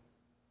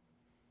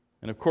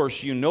 And of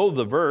course, you know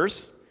the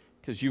verse,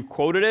 because you've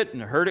quoted it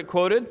and heard it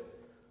quoted.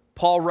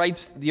 Paul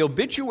writes the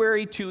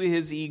obituary to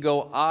his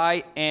ego,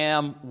 I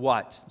am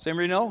what? Does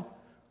anybody know?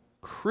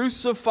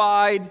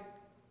 Crucified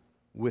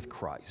with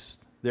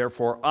Christ.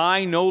 Therefore,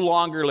 I no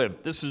longer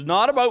live. This is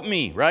not about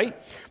me,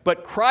 right?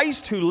 But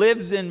Christ who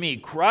lives in me.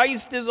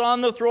 Christ is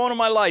on the throne of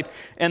my life.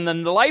 And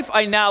then the life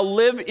I now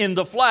live in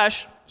the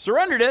flesh,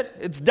 surrendered it,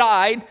 it's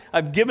died,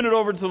 I've given it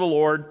over to the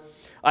Lord.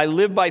 I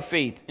live by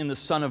faith in the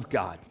Son of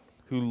God,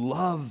 who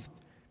loved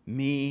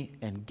me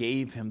and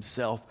gave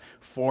himself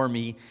for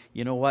me.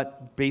 You know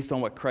what? Based on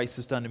what Christ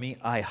has done to me,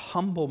 I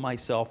humble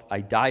myself,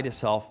 I die to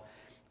self.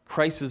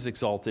 Christ is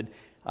exalted.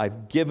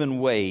 I've given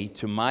way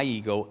to my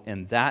ego,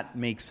 and that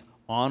makes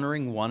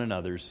honoring one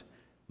another's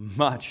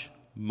much,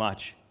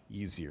 much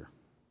easier.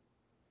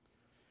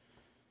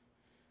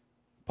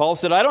 Paul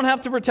said, I don't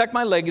have to protect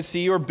my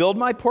legacy or build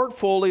my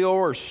portfolio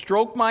or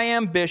stroke my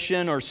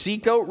ambition or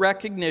seek out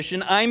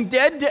recognition. I'm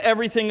dead to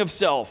everything of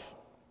self.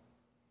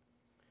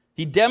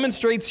 He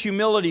demonstrates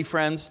humility,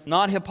 friends,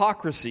 not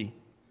hypocrisy.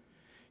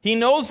 He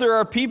knows there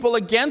are people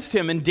against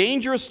him and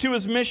dangerous to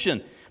his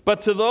mission.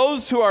 But to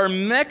those who are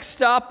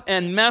mixed up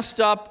and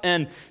messed up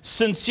and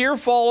sincere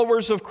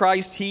followers of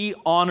Christ, he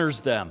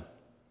honors them.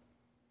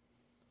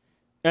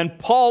 And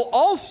Paul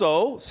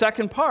also,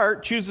 second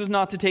part, chooses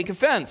not to take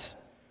offense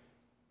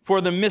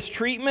for the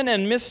mistreatment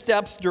and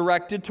missteps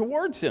directed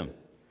towards him.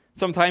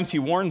 Sometimes he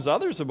warns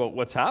others about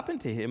what's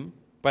happened to him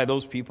by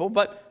those people,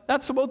 but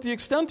that's about the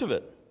extent of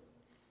it.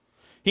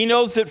 He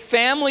knows that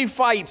family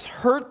fights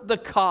hurt the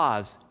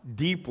cause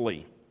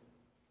deeply.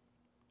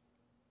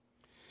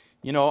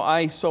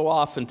 I so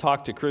often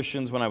talk to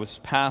Christians when I was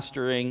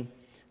pastoring.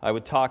 I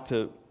would talk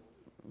to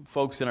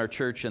folks in our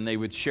church, and they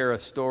would share a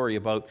story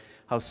about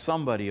how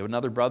somebody,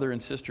 another brother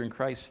and sister in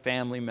Christ,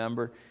 family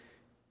member,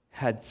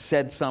 had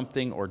said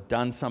something or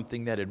done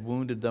something that had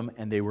wounded them,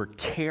 and they were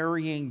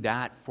carrying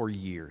that for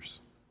years.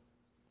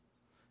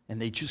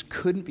 And they just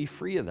couldn't be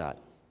free of that.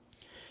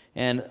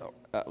 And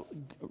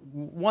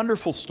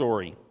wonderful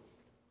story.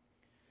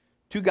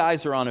 Two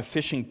guys are on a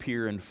fishing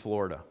pier in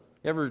Florida.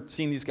 You ever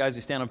seen these guys?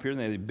 They stand on piers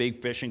and they have these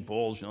big fishing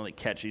poles. They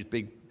catch these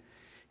big...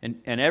 And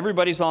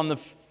everybody's on the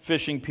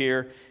fishing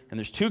pier, and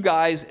there's two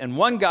guys, and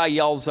one guy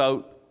yells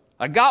out,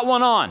 "I got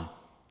one on.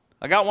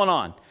 I got one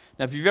on."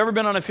 Now, if you've ever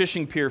been on a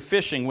fishing pier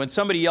fishing, when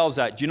somebody yells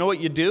that, do you know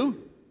what you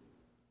do?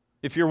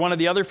 If you're one of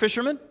the other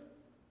fishermen,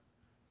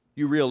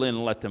 you reel in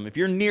and let them. If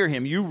you're near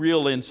him, you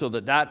reel in so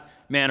that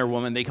man or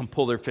woman, they can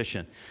pull their fish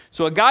in.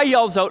 So a guy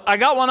yells out, "I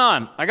got one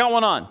on. I got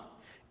one on."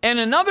 And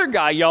another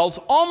guy yells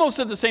almost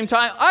at the same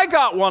time, "I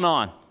got one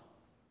on."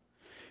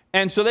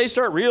 And so they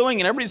start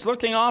reeling, and everybody's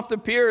looking off the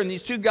pier, and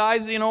these two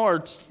guys,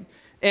 are...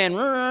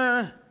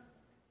 And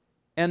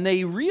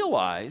they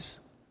realize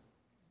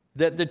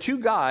that the two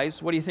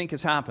guys, what do you think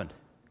has happened?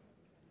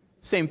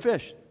 Same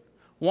fish.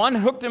 One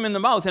hooked him in the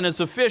mouth, and as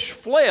the fish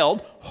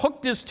flailed,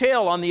 hooked his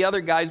tail on the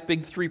other guy's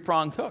big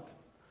 3-pronged hook.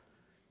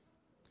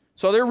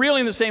 So they're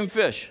reeling the same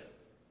fish.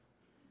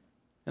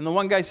 And the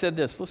one guy said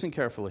this, listen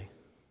carefully.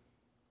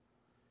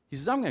 He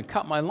says, "I'm going to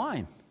cut my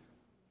line."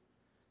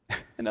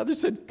 Another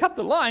said, "Cut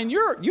the line?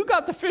 You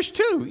got the fish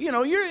too.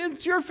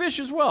 It's your fish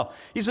as well."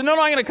 He said, No,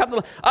 I'm going to cut the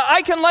line.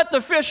 I can let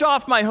the fish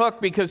off my hook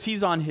because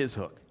he's on his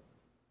hook.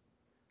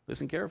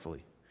 Listen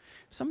carefully.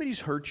 Somebody's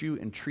hurt you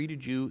and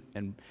treated you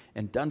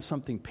and done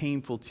something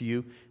painful to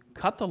you.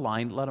 Cut the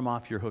line, let them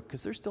off your hook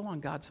because they're still on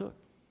God's hook.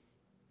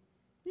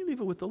 You leave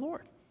it with the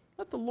Lord.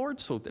 Let the Lord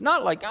sort it.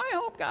 Not like, "I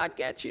hope God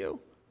gets you."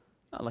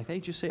 Not like that.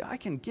 You just say, "I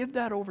can give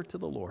that over to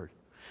the Lord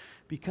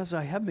because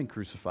I have been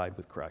crucified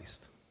with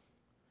Christ."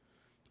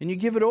 And you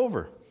give it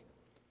over.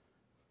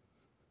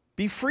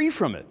 Be free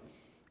from it.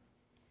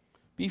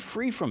 Be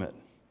free from it.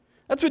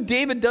 That's what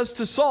David does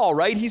to Saul,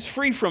 right? He's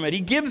free from it.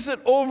 He gives it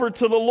over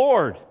to the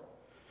Lord.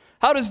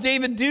 How does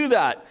David do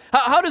that?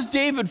 How does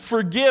David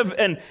forgive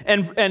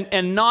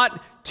and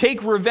not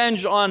take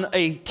revenge on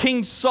a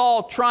King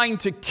Saul trying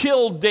to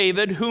kill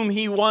David, whom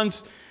he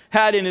once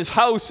had in his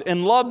house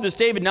and loved this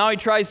David? Now he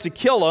tries to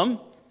kill him.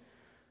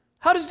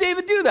 How does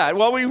David do that?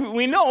 Well,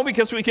 we know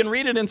because we can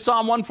read it in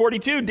Psalm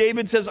 142.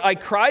 David says, "I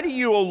cry to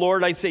you, O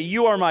Lord. I say,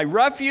 you are my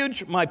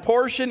refuge, my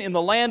portion in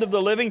the land of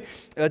the living.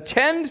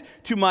 Attend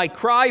to my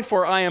cry,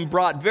 for I am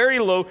brought very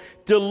low.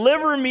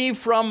 Deliver me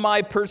from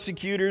my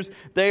persecutors.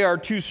 They are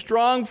too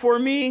strong for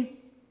me."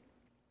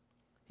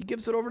 He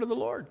gives it over to the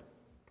Lord.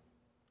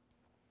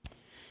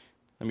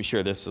 Let me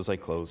share this as I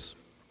close.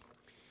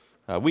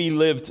 We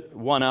lived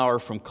 1 hour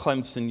from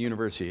Clemson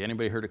University.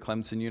 Anybody heard of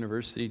Clemson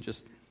University?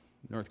 Just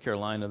North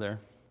Carolina there.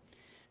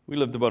 We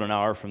lived about an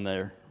hour from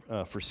there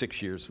for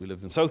 6 years. We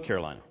lived in South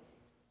Carolina.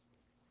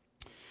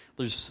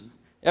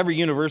 Every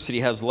university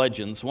has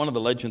legends. One of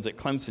the legends at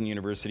Clemson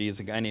University is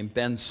a guy named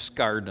Ben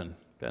Scardon.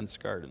 Ben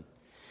Scardon.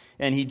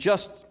 And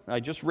I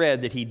just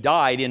read that he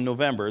died in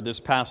November, this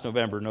past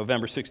November,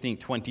 November 16,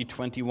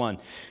 2021.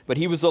 But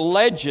he was a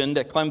legend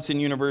at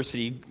Clemson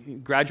University. He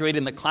graduated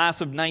in the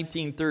class of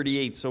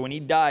 1938, so when he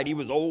died, he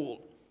was old.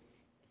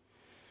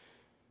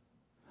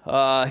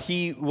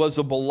 He was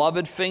a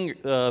beloved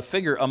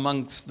figure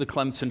amongst the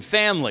Clemson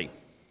family,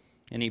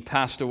 and he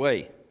passed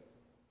away.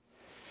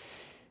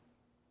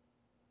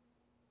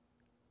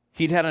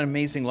 He'd had an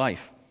amazing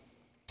life.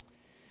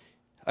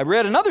 I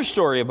read another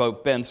story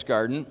about Ben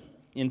Scardon.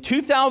 In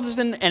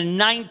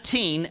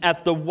 2019,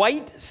 at the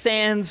White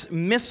Sands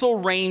Missile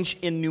Range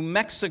in New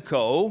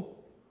Mexico,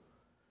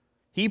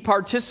 he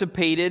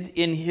participated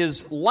in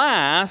his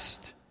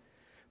last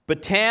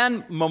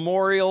Bataan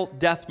Memorial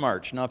Death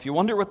March. Now, if you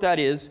wonder what that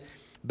is,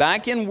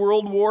 back in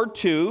World War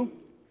II,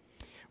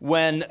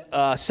 when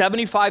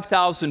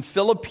 75,000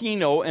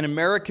 Filipino and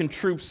American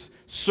troops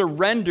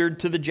surrendered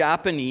to the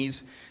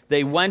Japanese,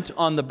 they went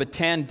on the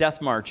Bataan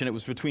Death March, and it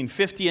was between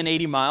 50 and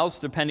 80 miles,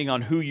 depending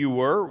on who you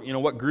were,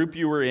 what group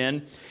you were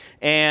in.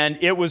 And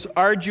it was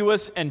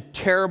arduous and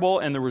terrible,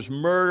 and there was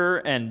murder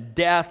and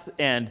death.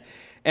 And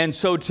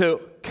so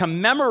to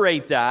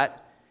commemorate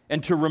that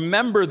and to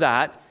remember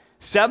that,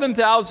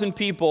 7,000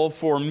 people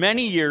for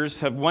many years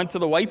have went to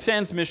the White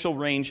Sands Missile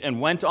Range and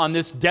went on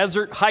this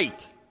desert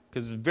hike,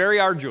 because it's very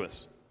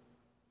arduous.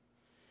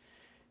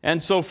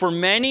 And so for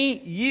many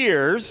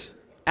years,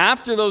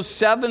 after those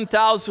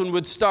 7,000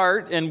 would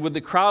start and the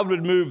crowd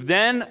would move,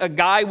 then a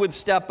guy would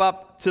step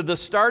up to the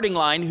starting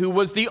line who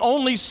was the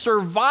only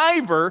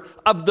survivor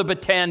of the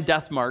Bataan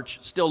Death March,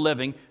 still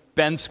living,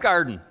 Ben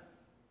Scardon.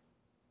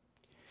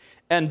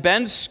 And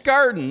Ben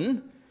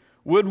Scardon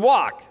would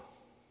walk.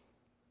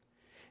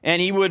 And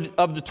he would,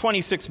 of the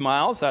 26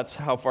 miles, that's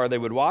how far they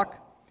would walk,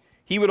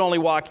 he would only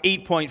walk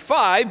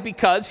 8.5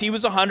 because he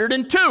was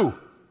 102.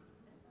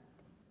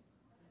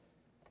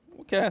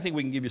 Okay, I think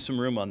we can give you some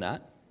room on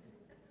that.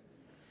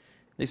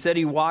 They said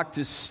he walked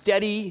as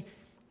steady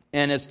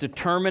and as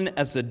determined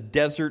as a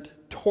desert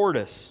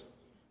tortoise.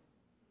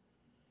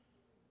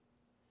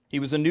 He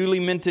was a newly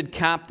minted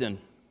captain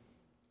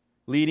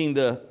leading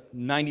the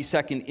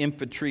 92nd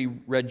Infantry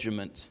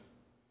Regiment.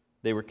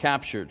 They were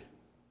captured.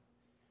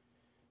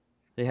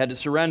 They had to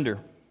surrender.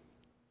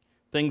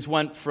 Things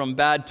went from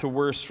bad to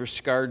worse for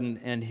Scarden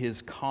and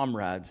his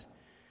comrades,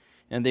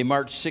 and they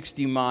marched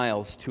 60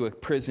 miles to a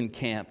prison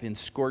camp in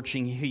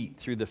scorching heat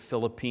through the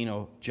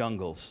Filipino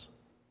jungles.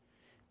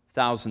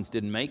 Thousands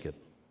didn't make it.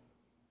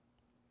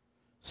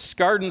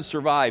 Scarden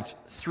survived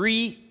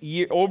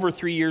over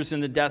 3 years in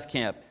the death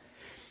camp.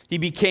 He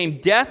became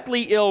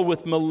deathly ill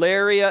with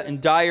malaria and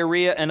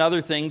diarrhea and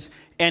other things,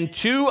 and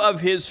 2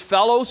 of his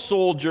fellow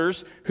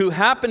soldiers, who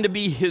happened to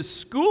be his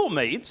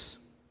schoolmates,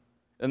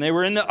 and they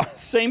were in the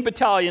same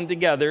battalion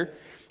together,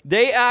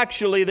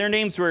 their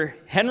names were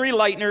Henry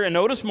Leitner and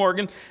Otis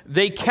Morgan.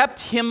 They kept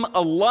him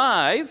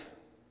alive,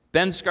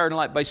 Ben Scarden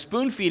alive, by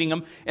spoon-feeding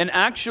him, and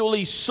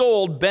actually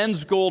sold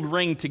Ben's gold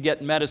ring to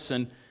get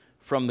medicine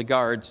from the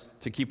guards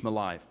to keep him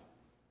alive.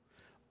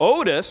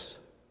 Otis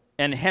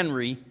and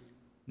Henry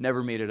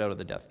never made it out of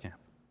the death camp.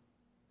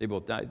 They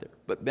both died there,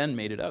 but Ben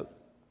made it out.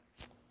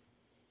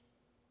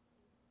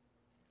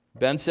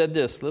 Ben said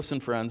this, listen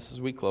friends, as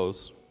we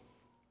close,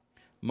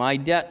 my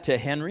debt to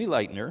Henry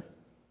Leitner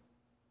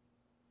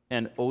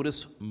and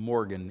Otis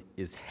Morgan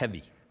is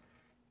heavy.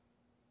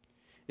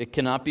 It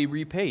cannot be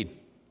repaid.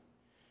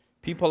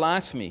 People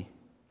ask me,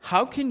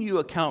 how can you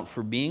account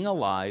for being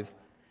alive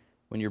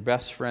when your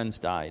best friends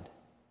died?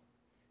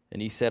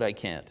 And he said, I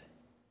can't.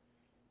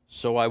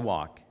 So I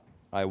walk.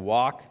 I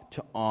walk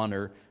to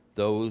honor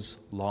those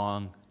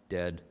long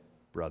dead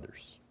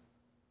brothers.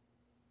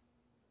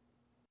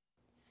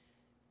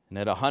 And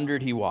at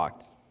 100 he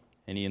walked,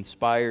 and he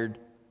inspired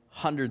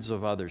hundreds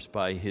of others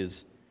by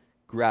his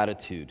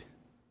gratitude,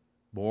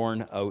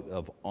 born out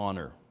of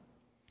honor.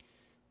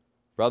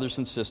 Brothers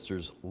and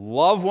sisters,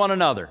 love one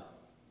another.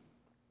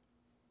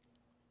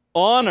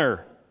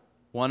 Honor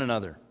one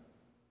another.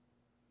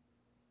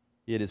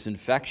 It is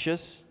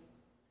infectious,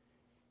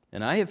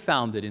 and I have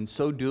found that in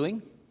so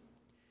doing,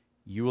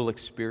 you will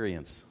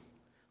experience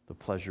the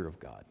pleasure of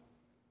God.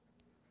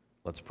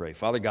 Let's pray.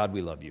 Father God,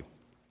 we love you.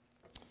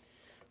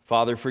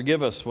 Father,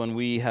 forgive us when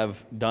we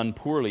have done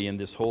poorly in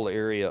this whole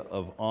area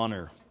of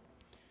honor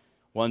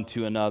one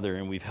to another,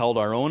 and we've held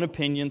our own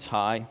opinions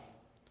high,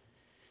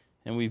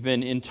 and we've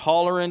been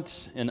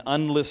intolerant and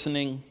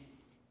unlistening.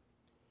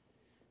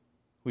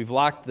 We've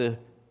lacked the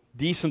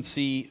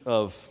decency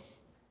of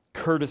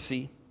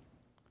courtesy.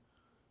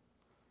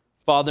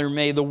 Father,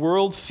 may the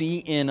world see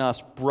in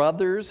us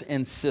brothers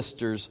and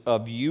sisters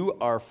of you,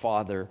 our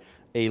Father,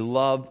 a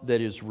love that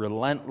is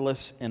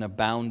relentless and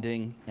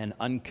abounding and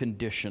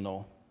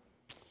unconditional.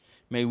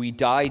 May we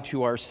die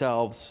to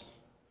ourselves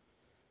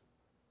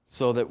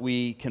so that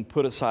we can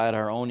put aside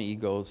our own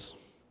egos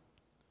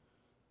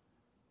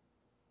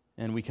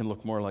and we can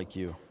look more like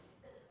you,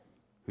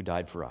 who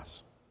died for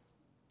us.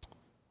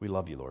 We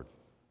love you, Lord.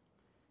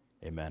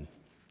 Amen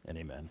and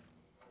amen.